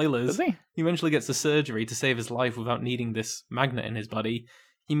 like spoilers, Does he? He eventually gets the surgery to save his life without needing this magnet in his body.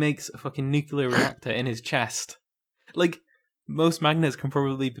 He makes a fucking nuclear reactor in his chest. Like, most magnets can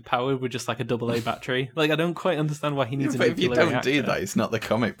probably be powered with just like a AA battery. Like, I don't quite understand why he needs a nuclear reactor. But if you don't do that, it's not the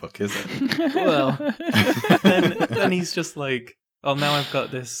comic book, is it? Well, then he's just like, oh, now I've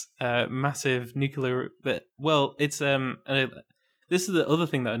got this massive nuclear... But, well, it's... this is the other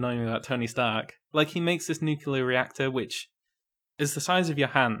thing that annoyed me about Tony Stark. Like, he makes this nuclear reactor, which is the size of your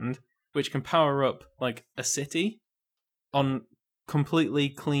hand, which can power up, like, a city on completely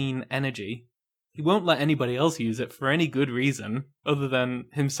clean energy. he won't let anybody else use it for any good reason other than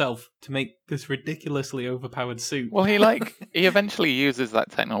himself to make this ridiculously overpowered suit. Well, he eventually uses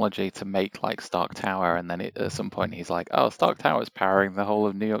that technology to make like Stark Tower, and then at some point he's like, "Oh, Stark Tower is powering the whole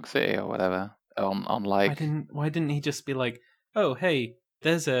of New York City or whatever." On like, why didn't he just be like, "Oh, hey,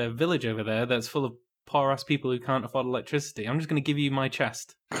 there's a village over there that's full of poor ass people who can't afford electricity. I'm just going to give you my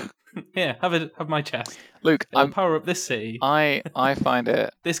chest. Here, have my chest. Luke, It'll power up this city." I find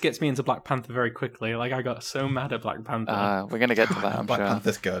it. This gets me into Black Panther very quickly. Like, I got so mad at Black Panther. We're gonna get to that. I'm Black sure.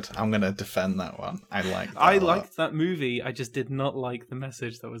 Panther's good. I'm gonna defend that one. I liked that movie. I just did not like the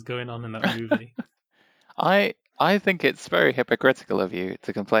message that was going on in that movie. I think it's very hypocritical of you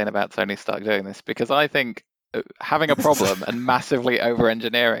to complain about Tony Stark doing this, because I think having a problem and massively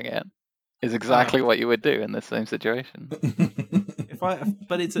over-engineering it is exactly what you would do in this same situation.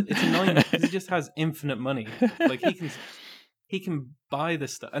 But it's annoying because he just has infinite money. Like, he can buy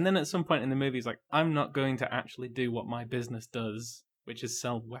this stuff, and then at some point in the movie, he's like, "I'm not going to actually do what my business does, which is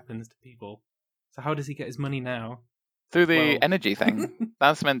sell weapons to people." So how does he get his money now? Through the energy thing.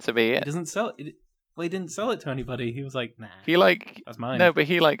 That's meant to be it. He doesn't sell it. Well, he didn't sell it to anybody. He was like, "Nah, that's mine." No, but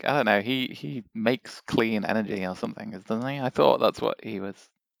he I don't know. He makes clean energy or something, doesn't he? I thought that's what he was.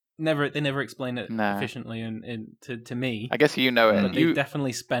 They never explain it efficiently and to me. I guess you know it. But they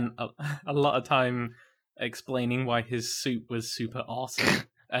definitely spent a lot of time explaining why his suit was super awesome.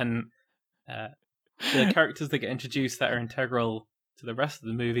 And the characters that get introduced that are integral to the rest of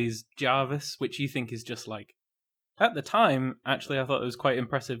the movies, Jarvis, which you think is just like, at the time, actually, I thought it was quite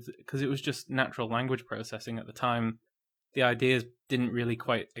impressive because it was just natural language processing at the time. The ideas didn't really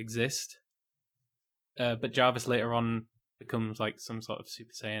quite exist. But Jarvis later on becomes like some sort of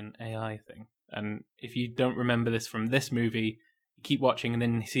Super Saiyan AI thing. And if you don't remember this from this movie, you keep watching and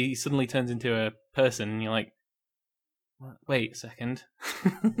then he suddenly turns into a person and you're like, wait a second.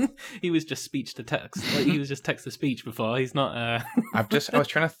 He was just speech to text. Like, he was just text to speech before. He's not I was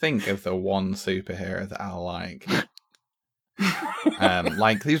trying to think of the one superhero that I like.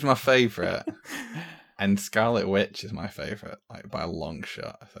 Like, these are my favourite. And Scarlet Witch is my favourite, like by a long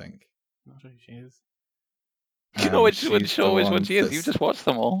shot, I think. I'm not sure who she is. You know which one she is. You just watched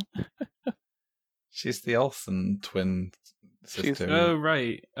them all. She's the Olsen twin sister. Oh,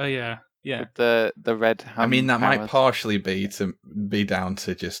 right. Oh, yeah. Yeah. With the red hand. I mean, that might partially be down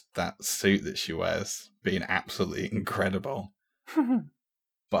to just that suit that she wears being absolutely incredible.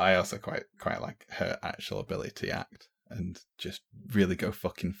 But I also quite like her actual ability to act and just really go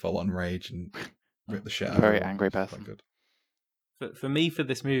fucking full on rage and rip the shit out of Very her. angry person. Good. For me, for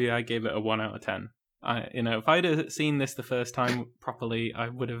this movie, I gave it a 1 out of 10. If I'd have seen this the first time properly, I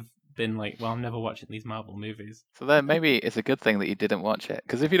would have been like, well, I'm never watching these Marvel movies. So then maybe it's a good thing that you didn't watch it,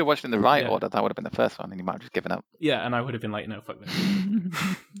 because if you'd have watched it in the right order, that would have been the first one, and you might have just given up. Yeah, and I would have been like, no, fuck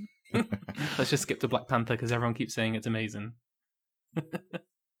this. Let's just skip to Black Panther because everyone keeps saying it's amazing. But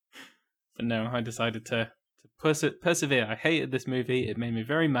no, I decided to persevere. I hated this movie. It made me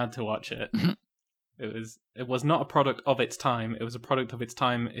very mad to watch it. It was not a product of its time. It was a product of its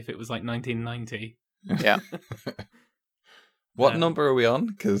time if it was like 1990. Yeah. What number are we on?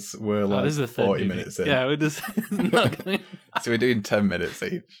 Because we're like this is 40 minutes in. Yeah, we're just not going. So we're doing 10 minutes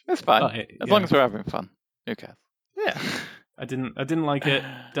each. That's fine. As long as we're having fun. Who cares? Yeah. I didn't like it.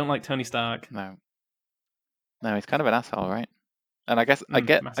 Don't like Tony Stark. No, he's kind of an asshole, right? And I guess I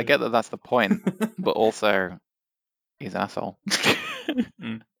get that that's the point, but also he's an asshole.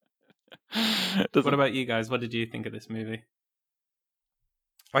 What about you guys? What did you think of this movie?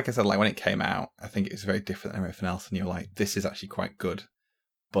 Like I said, like when it came out, I think it was very different than everything else, and you're like, this is actually quite good.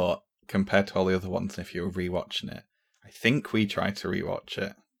 But compared to all the other ones, if you were rewatching it, I think we tried to rewatch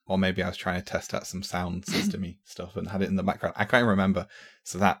it, or maybe I was trying to test out some sound systemy stuff and had it in the background. I can't remember.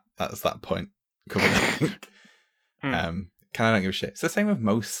 So that's that point covered. Kind of don't give a shit. It's the same with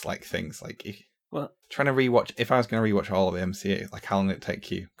most like things. Like trying to rewatch. If I was going to rewatch all of the MCU, like how long did it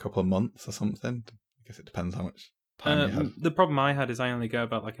take you? A couple of months or something? I guess it depends how much. The problem I had is I only go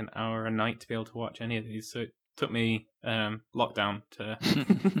about like an hour a night to be able to watch any of these, so it took me lockdown to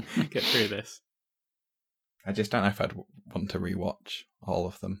get through this. I just don't know if I'd want to rewatch all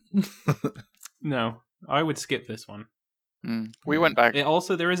of them. No, I would skip this one. We went back.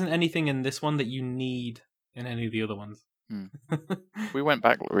 There isn't anything in this one that you need in any of the other ones. We went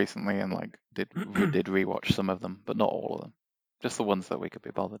back recently and like did rewatch some of them, but not all of them. Just the ones that we could be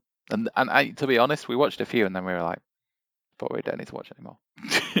bothered. And to be honest, we watched a few and then we were like, but we don't need to watch anymore.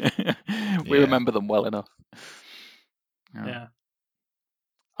 We remember them well enough. Yeah.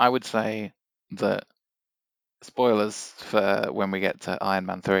 I would say that spoilers for when we get to Iron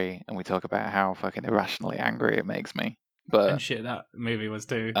Man 3 and we talk about how fucking irrationally angry it makes me But And shit, that movie was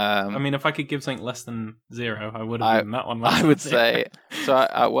too. I I mean, if I could give something less than 0, I would have given that one less I than would 0. say. So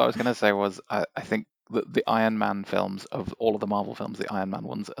what I was going to say was I think the Iron Man films of all of the Marvel films, the Iron Man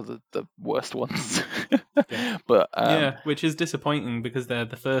ones are the worst ones. Yeah. But yeah, which is disappointing because they're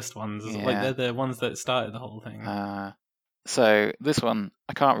the first ones. Like Yeah. they're the ones that started the whole thing. So this one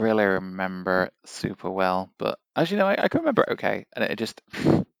I can't really remember super well, but as you know, I can remember it okay, and I just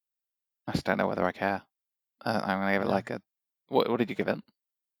don't know whether I care. I'm gonna give it Yeah. like a. What did you give it?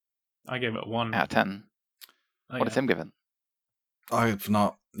 I gave it 1. Out of 10. Oh, What is Tim given? I've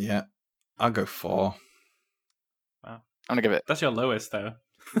not yet. I'll go 4. I'm gonna give it. That's your lowest, though.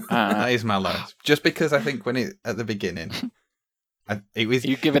 That is my lowest. Just because I think when it at the beginning, it was.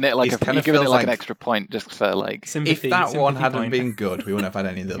 You've given it like it kind you've of given it feels like an like- extra point just for like. Sympathy, If that one sympathy hadn't point. been good, we wouldn't have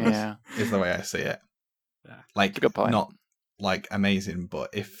had any of the others. Yeah. Is the way I see it. Yeah. Like, a good point. not like amazing, but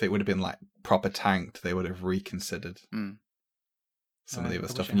if it would have been like proper tanked, they would have reconsidered some of the I other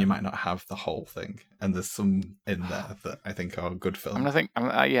wish stuff, I and you hadn't. might not have the whole thing. And there's some in there that I think are good I'm films. gonna think.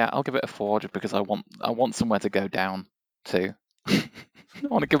 I'll give it a 4 just because I want somewhere to go down to. I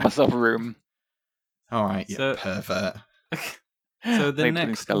want to give myself room. All right, you So- pervert. So the Maybe we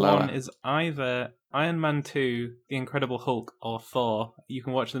next can go one lower. is either Iron Man 2, The Incredible Hulk, or Thor. You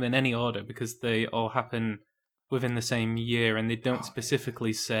can watch them in any order because they all happen within the same year, and they don't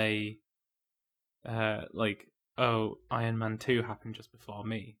specifically say, like, oh, Iron Man 2 happened just before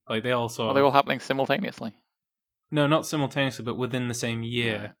me. Like, they all sort Are of... they all happening simultaneously? No, not simultaneously, but within the same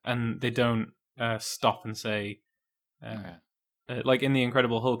year, Right. and they don't stop and say... Okay. like, in The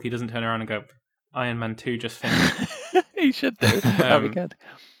Incredible Hulk, he doesn't turn around and go, Iron Man 2 just finished. He should do. That'd be good.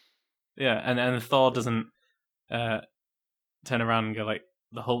 Yeah, and Thor doesn't turn around and go like,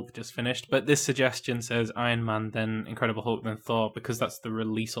 the Hulk just finished. But this suggestion says Iron Man, then Incredible Hulk, then Thor, because that's the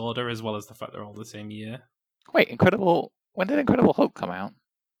release order as well as the fact they're all the same year. Wait, Incredible. When did Incredible Hulk come out?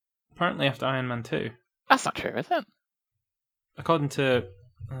 Apparently after Iron Man 2. That's not true, is it? According to...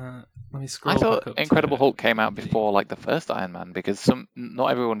 let me scroll I thought back up to Incredible Hulk came out before like the first Iron Man because not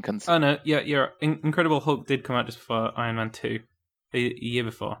everyone can. Oh no, yeah, Incredible Hulk did come out just before Iron Man 2. A year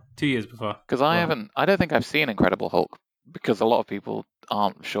before. 2 years before. Because Well, I don't think I've seen Incredible Hulk because a lot of people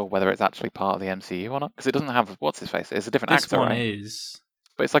aren't sure whether it's actually part of the MCU or not because it doesn't have what's his face. It's a different This actor, one right? is...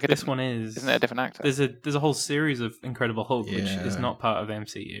 But it's like a This different. one is... Isn't it a different actor? There's a whole series of Incredible Hulk which is Yeah. not part of the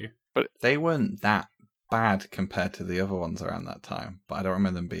MCU. They weren't that bad compared to the other ones around that time, but I don't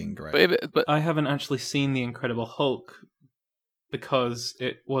remember them being great. But I haven't actually seen the Incredible Hulk because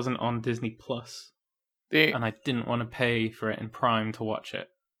it wasn't on Disney Plus, and I didn't want to pay for it in Prime to watch it.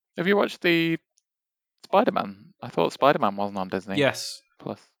 have you watched the Spider-Man? I thought Spider-Man wasn't on Disney Yes,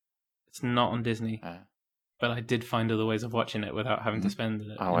 Plus. it's not on Disney, Yeah. but I did find other ways of watching it without having to spend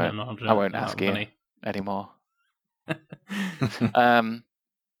it. I won't ask you anymore.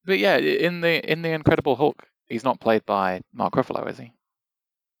 But yeah, in the Incredible Hulk, he's not played by Mark Ruffalo, is he?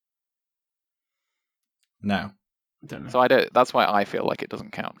 No. Don't know. So that's why I feel like it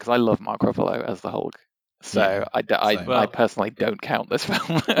doesn't count because I love Mark Ruffalo as the Hulk. So Yeah, I same. personally don't count this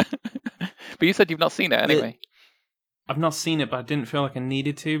film. But you said you've not seen it anyway. I've not seen it, but I didn't feel like I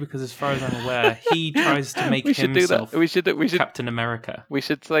needed to because, as far as I'm aware, he tries to make We should do himself that. We should Captain America. we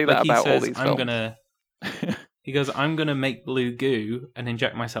should say that Like he about all says, these I'm films. gonna. He goes, I'm gonna make blue goo and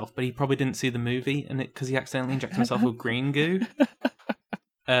inject myself, but he probably didn't see the movie, and because he accidentally injected himself with green goo.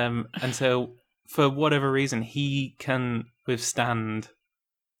 And so, for whatever reason, he can withstand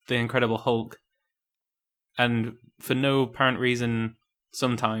the Incredible Hulk, and for no apparent reason,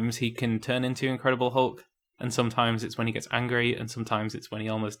 sometimes he can turn into Incredible Hulk, and sometimes it's when he gets angry, and sometimes it's when he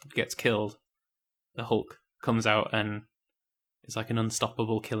almost gets killed. The Hulk comes out and is like an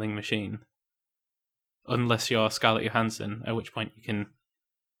unstoppable killing machine. Unless you're Scarlett Johansson, at which point you can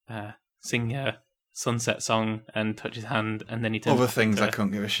sing your sunset song and touch his hand, and then he turns Other back things into... I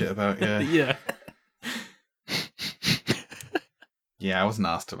couldn't give a shit about, yeah. yeah. Yeah, I wasn't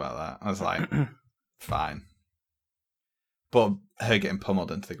asked about that. I was like, fine. But her getting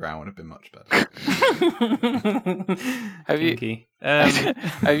pummeled into the ground would have been much better. Have you- Kinky.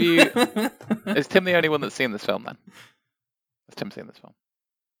 have you- Is Tim the only one that's seen this film then? Has Tim seen this film?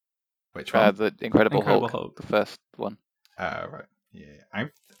 Which one? The Incredible Incredible Hulk, Hulk. the first one. Right. Yeah.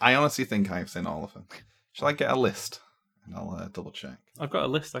 I honestly think I've seen all of them. Shall I get a list? And I'll double check. I've got a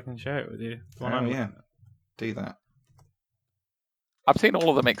list I can share it with you. The one Oh, I'm yeah. looking at. Do that. I've seen all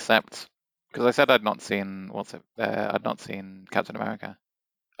of them except because I said I'd not seen I'd not seen Captain America,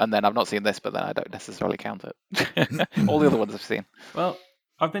 and then I've not seen this, but then I don't necessarily count it. All the other ones I've seen. Well,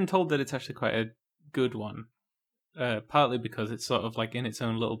 I've been told that it's actually quite a good one. Partly because it's sort of like in its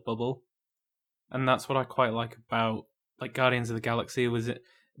own little bubble. And that's what I quite like about like Guardians of the Galaxy was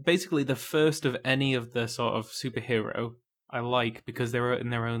basically the first of any of the sort of superhero I like because they're in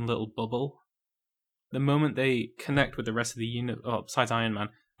their own little bubble. The moment they connect with the rest of the universe, besides Iron Man,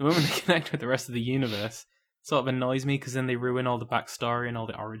 the moment they connect with the rest of the universe, sort of annoys me because then they ruin all the backstory and all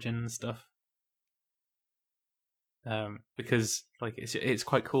the origin and stuff. Because like it's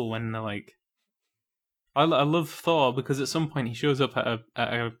quite cool when they're like, I love Thor because at some point he shows up at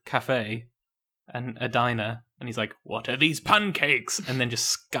a cafe and a diner and he's like, "What are these pancakes?" and then just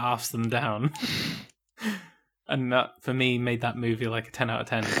scarfs them down. And that for me made that movie like a 10 out of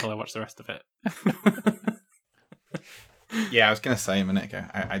 10 until I watched the rest of it. Yeah, I was going to say a minute ago,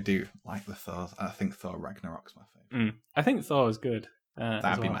 I do like the Thor. I think Thor Ragnarok's my favourite. I think Thor is good.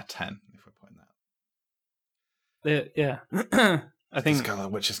 That'd be my 10 if we're putting that. Yeah. I think Scarlet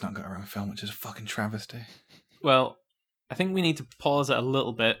Witch has not got her own film, which is a fucking travesty. Well, I think we need to pause it a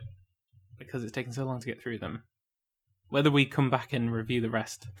little bit because it's taken so long to get through them. Whether we come back and review the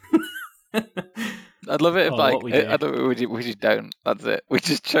rest. I'd love it if we just don't. That's it. We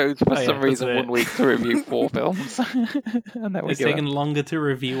just chose for some reason 1 week to review 4 films, and then it's taken longer to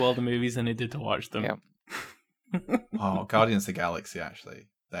review all the movies than it did to watch them. Yeah. Oh, Guardians of the Galaxy, actually,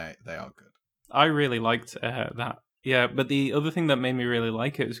 they are good. I really liked that. Yeah, but the other thing that made me really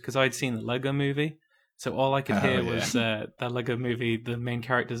like it was because I'd seen the Lego movie, so all I could hear was the Lego movie, the main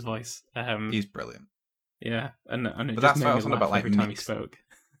character's voice. He's brilliant. Yeah, and it but just that's made what I me was on laugh about, like, every time he spoke.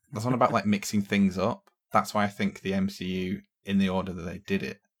 That's one about like mixing things up. That's why I think the MCU, in the order that they did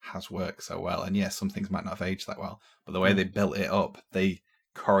it, has worked so well. And yes, some things might not have aged that well, but the way they built it up, they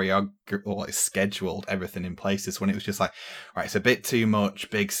scheduled everything in places. When it was just like, right, it's a bit too much,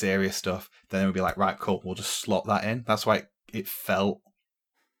 big serious stuff, then it would be like, right, cool, we'll just slot that in. That's why it felt,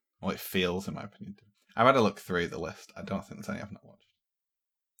 or it feels, in my opinion. I've had a look through the list. I don't think there's any I've not watched.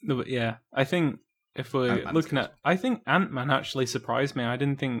 No, but yeah, I think if we're Ant-Man's looking good. at, I think Ant-Man actually surprised me. I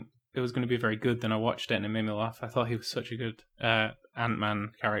didn't think it was going to be very good. Then I watched it and it made me laugh. I thought he was such a good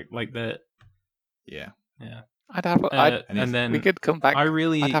Ant-Man character. Like Yeah. And then we could come back. I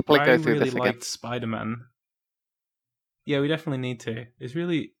really this again. liked Spider-Man. Yeah, we definitely need to.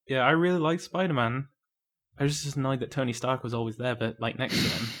 I really liked Spider-Man. I was just annoyed that Tony Stark was always there, but like next to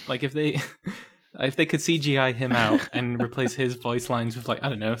him. Like if they could CGI him out and replace his voice lines with like, I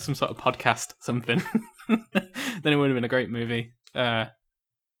don't know, some sort of podcast something, then it would have been a great movie. And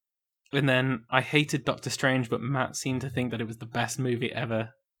then I hated Doctor Strange, but Matt seemed to think that it was the best movie ever.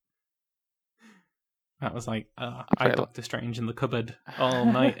 Matt was like, I had Doctor Strange in the cupboard all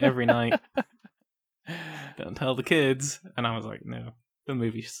night, every night. Don't tell the kids. And I was like, no, the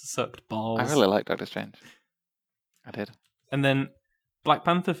movie sucked balls. I really like Doctor Strange. I did. And then Black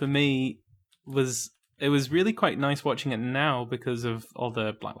Panther for me was really quite nice watching it now because of all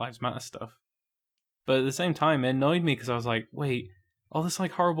the Black Lives Matter stuff. But at the same time, it annoyed me because I was like, wait, all this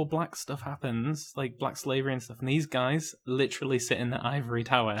like horrible black stuff happens, like black slavery and stuff, and these guys literally sit in the ivory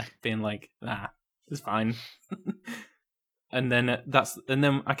tower being like, it's fine. And then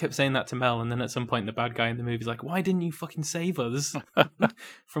I kept saying that to Mel, and then at some point the bad guy in the movie's like, why didn't you fucking save us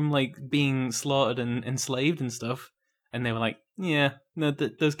from like being slaughtered and enslaved and stuff? And they were like, yeah, no,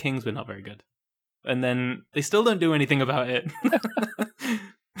 those kings were not very good. And then they still don't do anything about it.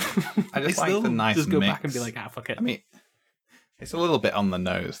 I just like the nice just go mix. back and be like, fuck it. I mean, it's a little bit on the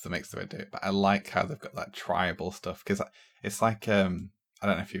nose, the mix that they do, but I like how they've got that tribal stuff, because it's like, I don't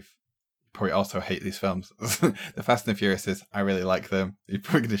know if you've probably also hate these films. The Fast and the Furious, I really like them. You're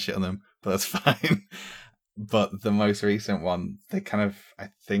probably going to shit on them, but that's fine. But the most recent one, they kind of, I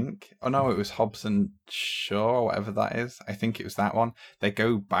think, it was Hobbs and Shaw, or whatever that is. I think it was that one. They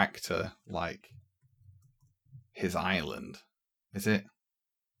go back to, like, his island. Is it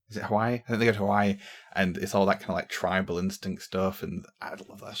Hawaii? I think they go to Hawaii, and it's all that kind of like tribal instinct stuff, and I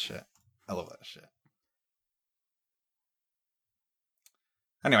love that shit.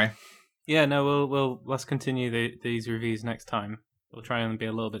 Anyway. Yeah, no, we'll let's continue these reviews next time. We'll try and be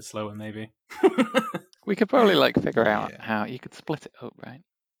a little bit slower, maybe. We could probably figure out how you could split it up, right?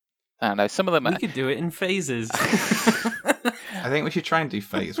 I don't know. Some of them we could do it in phases. I think we should try and do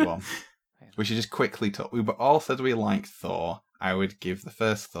phase 1. We should just quickly talk. We all said we liked Thor. I would give the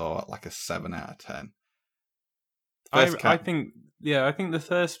first Thor like a 7 out of 10. I think the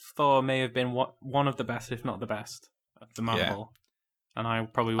first Thor may have been one of the best, if not the best, of the Marvel. Yeah. And I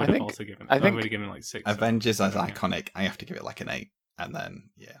probably would have also given. I would have given like 6. Avengers as iconic. I have to give it like an 8, and then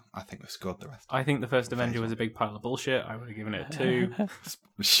I think we've scored the rest. I think the first Avenger was a big pile of bullshit. I would have given it a 2.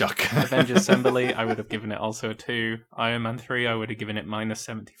 Shock. Avengers Assembly, I would have given it also a 2. Iron Man 3, I would have given it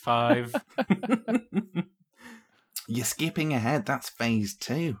 -75. You're skipping ahead. That's phase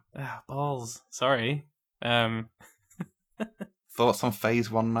 2. Balls. Sorry. Thoughts on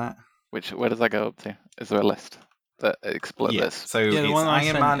Phase 1, Matt? Where does that go up to? Is there a list that explains this? So Yeah, the it's one I Iron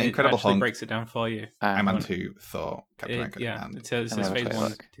sent, Man, it Incredible actually Hulk, breaks it down for you. Iron Man One- 2, Thor, Captain America, and it says and Phase then 1,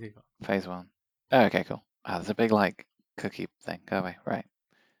 Phase- 2, 3, 4. Phase 1. Oh, okay, cool. There's a big like cookie thing. Go away. Right.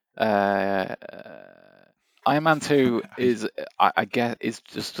 Iron Man 2 is, I guess, is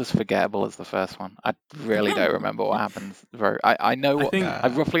just as forgettable as the first one. I really don't remember what happens. I know I what think I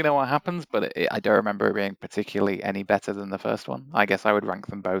roughly know what happens, but I don't remember it being particularly any better than the first one. I guess I would rank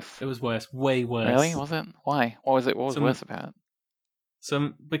them both. it was worse, way worse. Really? Was it? Why? What was it? What was Some- worse about it?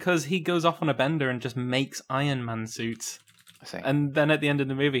 Because he goes off on a bender and just makes Iron Man suits. I see. And then at the end of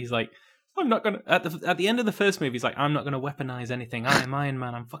the movie, he's like, I'm not going to... At the end of the first movie, he's like, I'm not going to weaponize anything. I am Iron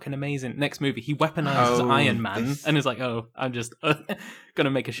Man. I'm fucking amazing. Next movie, he weaponizes Iron Man and is like, oh, I'm just going to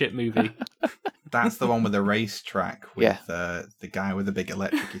make a shit movie. That's the one with the racetrack with the guy with the big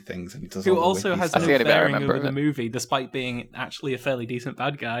electric-y things, and he does all Who the also wiki has stuff. no the only bit I bearing remember over of the it. movie, despite being actually a fairly decent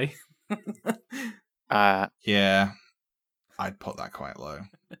bad guy. Yeah, I'd put that quite low.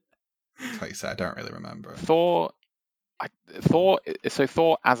 Like you said, I don't really remember. Thor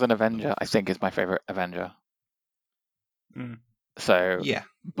as an Avenger, I think is my favorite Avenger. Mm. So, Yeah,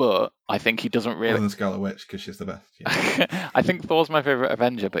 but I think he doesn't other really. than Scarlet Witch, because she's the best. Yeah. I think Thor's my favorite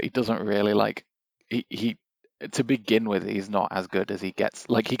Avenger, but he doesn't really like. He to begin with, he's not as good as he gets.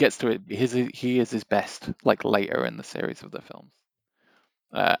 Like he gets to it. He is his best like later in the series of the films,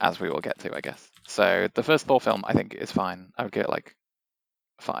 as we will get to, I guess. So the first Thor film, I think, is fine. I would give it like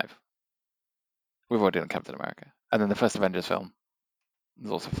 5. We've already done Captain America, and then the first Avengers film is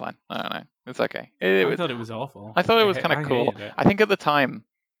also fine. I don't know. It's okay. I thought it was awful. I thought it was kind of cool. hated it. I think at the time,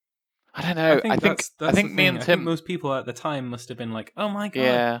 I don't know. I think that's the me and thing. I Tim. think most people at the time must have been like, "Oh my god,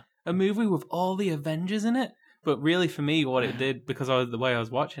 Yeah, a movie with all the Avengers in it." But really, for me, what it did, because the way I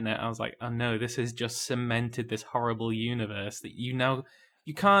was watching it, I was like, "Oh no, this has just cemented this horrible universe that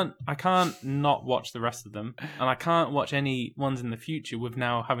I can't not watch the rest of them, and I can't watch any ones in the future with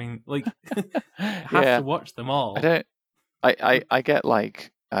now having like have Yeah. to watch them all." I get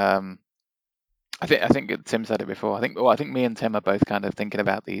like I think Tim said it before. I think me and Tim are both kind of thinking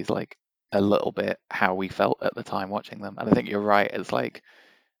about these like a little bit how we felt at the time watching them, and I think you're right. It's like,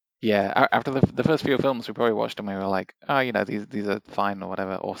 yeah, after the first few films, we probably watched them. We were like, oh, these are fine or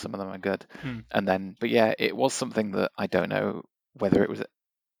whatever, or some of them are good. And then, but yeah, it was something that I don't know whether it was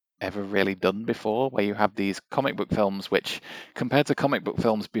ever really done before, where you have these comic book films, which compared to comic book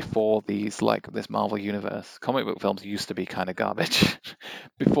films before these, like this Marvel universe, comic book films used to be kind of garbage.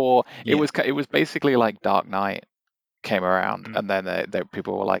 Before it was basically like Dark Knight came around, and then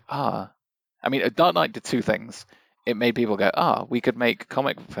people were like, I mean, Dark Knight did 2 things. It made people go, we could make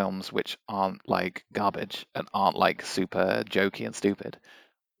comic films which aren't like garbage and aren't like super jokey and stupid.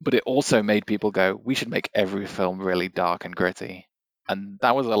 But it also made people go, we should make every film really dark and gritty. And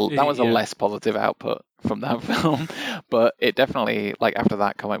that was a less positive output from that film. But it definitely, like after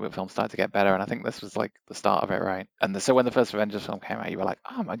that, comic book films started to get better, and I think this was like the start of it, right? And so when the first Avengers film came out, you were like,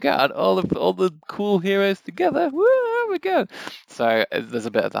 oh my god, all the cool heroes together, woo, here we go. So there's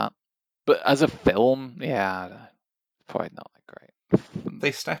a bit of that. But as a film, yeah, probably not that great.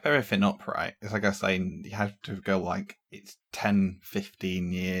 They step everything up, right? It's like I was saying, you have to go like it's 10,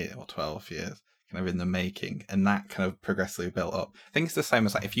 15 years or 12 years kind of in the making, and that kind of progressively built up. I think it's the same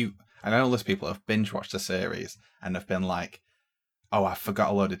as like I know there's people who have binge watched a series and have been like, oh, I forgot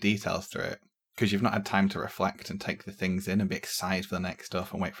a load of details through it, because you've not had time to reflect and take the things in and be excited for the next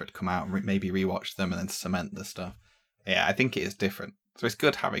stuff and wait for it to come out and maybe rewatch them and then cement the stuff. Yeah, I think it is different. So it's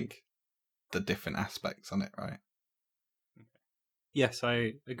good having the different aspects on it, right? Yes,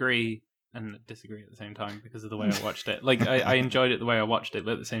 I agree and disagree at the same time because of the way I watched it. Like, I enjoyed it the way I watched it,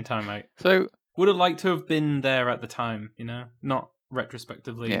 but at the same time, I would have liked to have been there at the time, not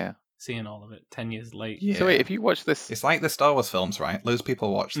retrospectively seeing all of it 10 years late. Yeah. So wait, if you watch this... It's like the Star Wars films, right? Loads of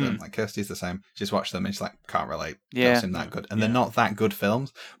people watch them. Like, Kirsty's the same. She's watched them and she's like, can't relate. Yeah. Don't seem that good. And they're not that good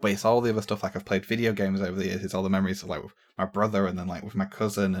films, but it's all the other stuff. Like, I've played video games over the years. It's all the memories of, like, with my brother and then, like, with my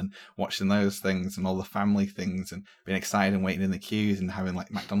cousin and watching those things and all the family things and being excited and waiting in the queues and having,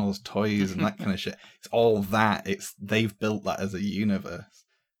 like, McDonald's toys and that kind of shit. It's all that. They've built that as a universe.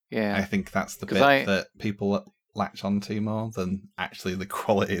 Yeah. I think that's the bit that people latch onto more than actually the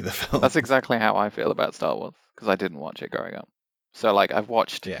quality of the film. That's exactly how I feel about Star Wars, because I didn't watch it growing up. So like I've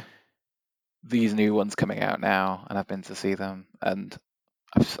watched these new ones coming out now, and I've been to see them, and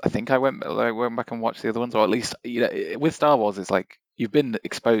I think I went back and watched the other ones, or at least with Star Wars, it's like you've been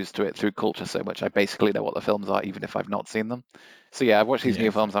exposed to it through culture so much. I basically know what the films are, even if I've not seen them. So yeah, I've watched these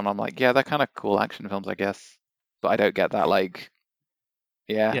new films, and I'm like, yeah, they're kind of cool action films, I guess, but I don't get that like,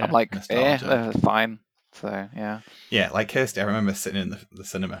 I'm like, they're fine. So yeah. Yeah, like Kirsty, I remember sitting in the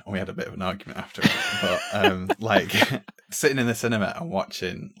cinema and we had a bit of an argument after it. But like sitting in the cinema and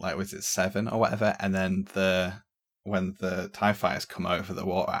watching, like, was it 7 or whatever, and then when the TIE fighters come over the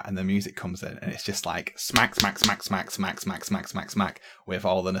water and the music comes in and it's just like smack, smack, smack, smack, smack, smack, smack, smack, smack, with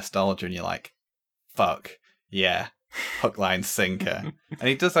all the nostalgia, and you're like, fuck, yeah, hook, line, sinker. And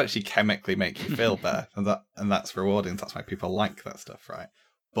it does actually chemically make you feel better, and that's rewarding. That's why people like that stuff, right?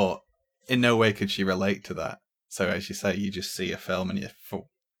 But in no way could she relate to that. So as you say, you just see a film and you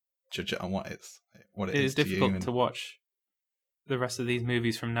judge it on what it is. It is difficult to watch the rest of these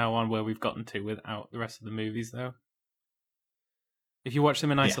movies from now on where we've gotten to without the rest of the movies, though. If you watch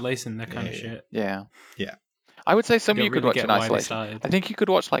them in isolation, they're kind of shit. Yeah. Yeah. I would say some you could really watch in isolation. I think you could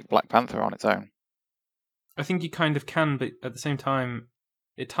watch like Black Panther on its own. I think you kind of can, but at the same time,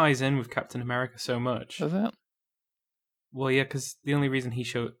 it ties in with Captain America so much. Does it? Well, yeah, because the only reason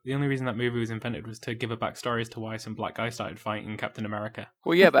that movie was invented was to give a backstory as to why some black guy started fighting Captain America.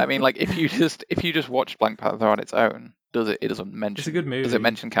 Well, yeah, but I mean, like, if you just watch Black Panther on its own, it doesn't mention. It's a good movie. Does it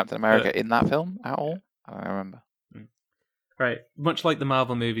mention Captain America in that film at all? I don't remember. Right, much like the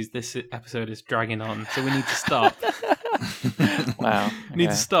Marvel movies, this episode is dragging on, so we need to stop. Wow. We need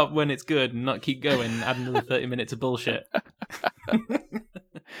to stop when it's good and not keep going and add another 30 minutes of bullshit.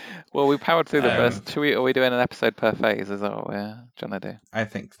 Well, we powered through the first. Are we doing an episode per phase? Is that what we're trying to do? I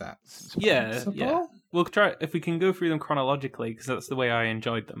think that's possible. Yeah. We'll try if we can go through them chronologically, because that's the way I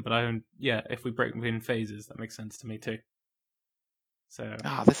enjoyed them. But if we break them in phases, that makes sense to me too. So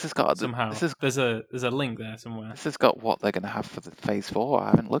this has got somehow there's a link there somewhere. This has got what they're going to have for the phase 4.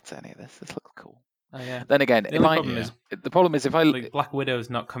 I haven't looked at any of this. This looks cool. Oh yeah. Then again, the problem is if I like Black Widow's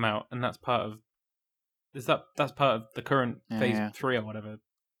not come out, and that's part of that's part of the current phase 3 or whatever.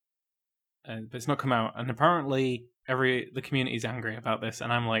 But it's not come out, and apparently the community's angry about this,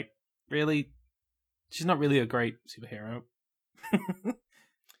 and I'm like, really? She's not really a great superhero.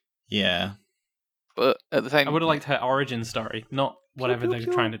 Yeah. But at the same, I would have liked her origin story, not whatever they're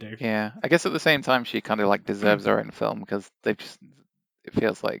trying to do. Yeah, I guess at the same time, she kind of like deserves her own film, because it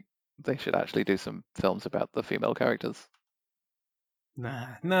feels like they should actually do some films about the female characters.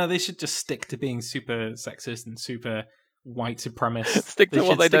 No, they should just stick to being super sexist and super white supremacist. Stick to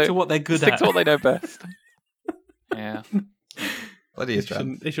what they're good at. Stick to what they know best. Yeah. Bloody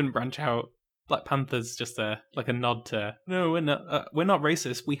they shouldn't branch out. Black Panther's just like a nod to, no, we're not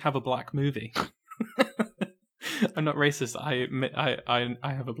racist. We have a black movie. I'm not racist. I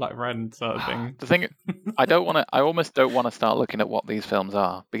have a black friend, sort of thing. The thing, I almost don't want to start looking at what these films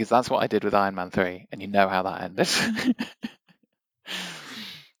are, because that's what I did with Iron Man 3, and you know how that ended.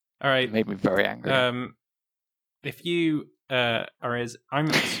 All right. It made me very angry. If you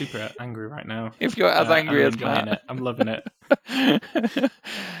I'm super angry right now. If you're as angry as Matt, I'm loving it.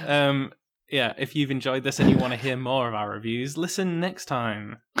 Yeah, if you've enjoyed this and you want to hear more of our reviews, listen next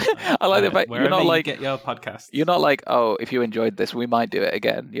time. I like the fact you're not like get your podcast. You're not like, oh, if you enjoyed this, we might do it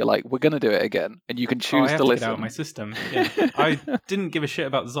again. You're like, we're gonna do it again, and you can choose to listen. Get out my system. Yeah. I didn't give a shit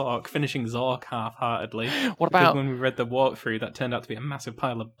about Zork, finishing Zork half-heartedly. What about when we read the walkthrough? That turned out to be a massive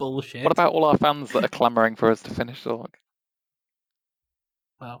pile of bullshit. What about all our fans that are clamoring for us to finish Zork?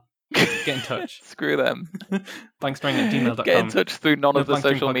 Well, get in touch. Screw them. blankstring@gmail.com. Get in touch through none of the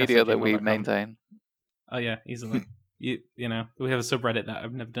social media that we maintain. Oh yeah, easily. you know, we have a subreddit that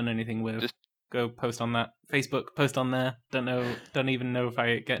I've never done anything with. Just go post on that. Facebook, post on there. Don't even know if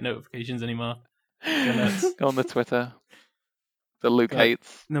I get notifications anymore. Go on the Twitter. The Luke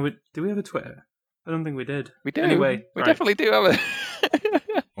hates. No, do we have a Twitter? I don't think we did. We do. Anyway, we definitely do have it.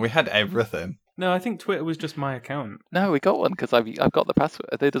 We had everything. No, I think Twitter was just my account. No, we got one because I've got the password.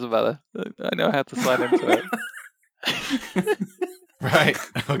 It doesn't matter. I know how to sign into it. Right.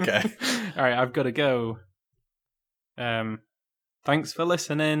 Okay. All right. I've got to go. Thanks for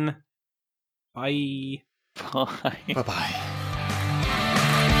listening. Bye. Bye. Bye-bye.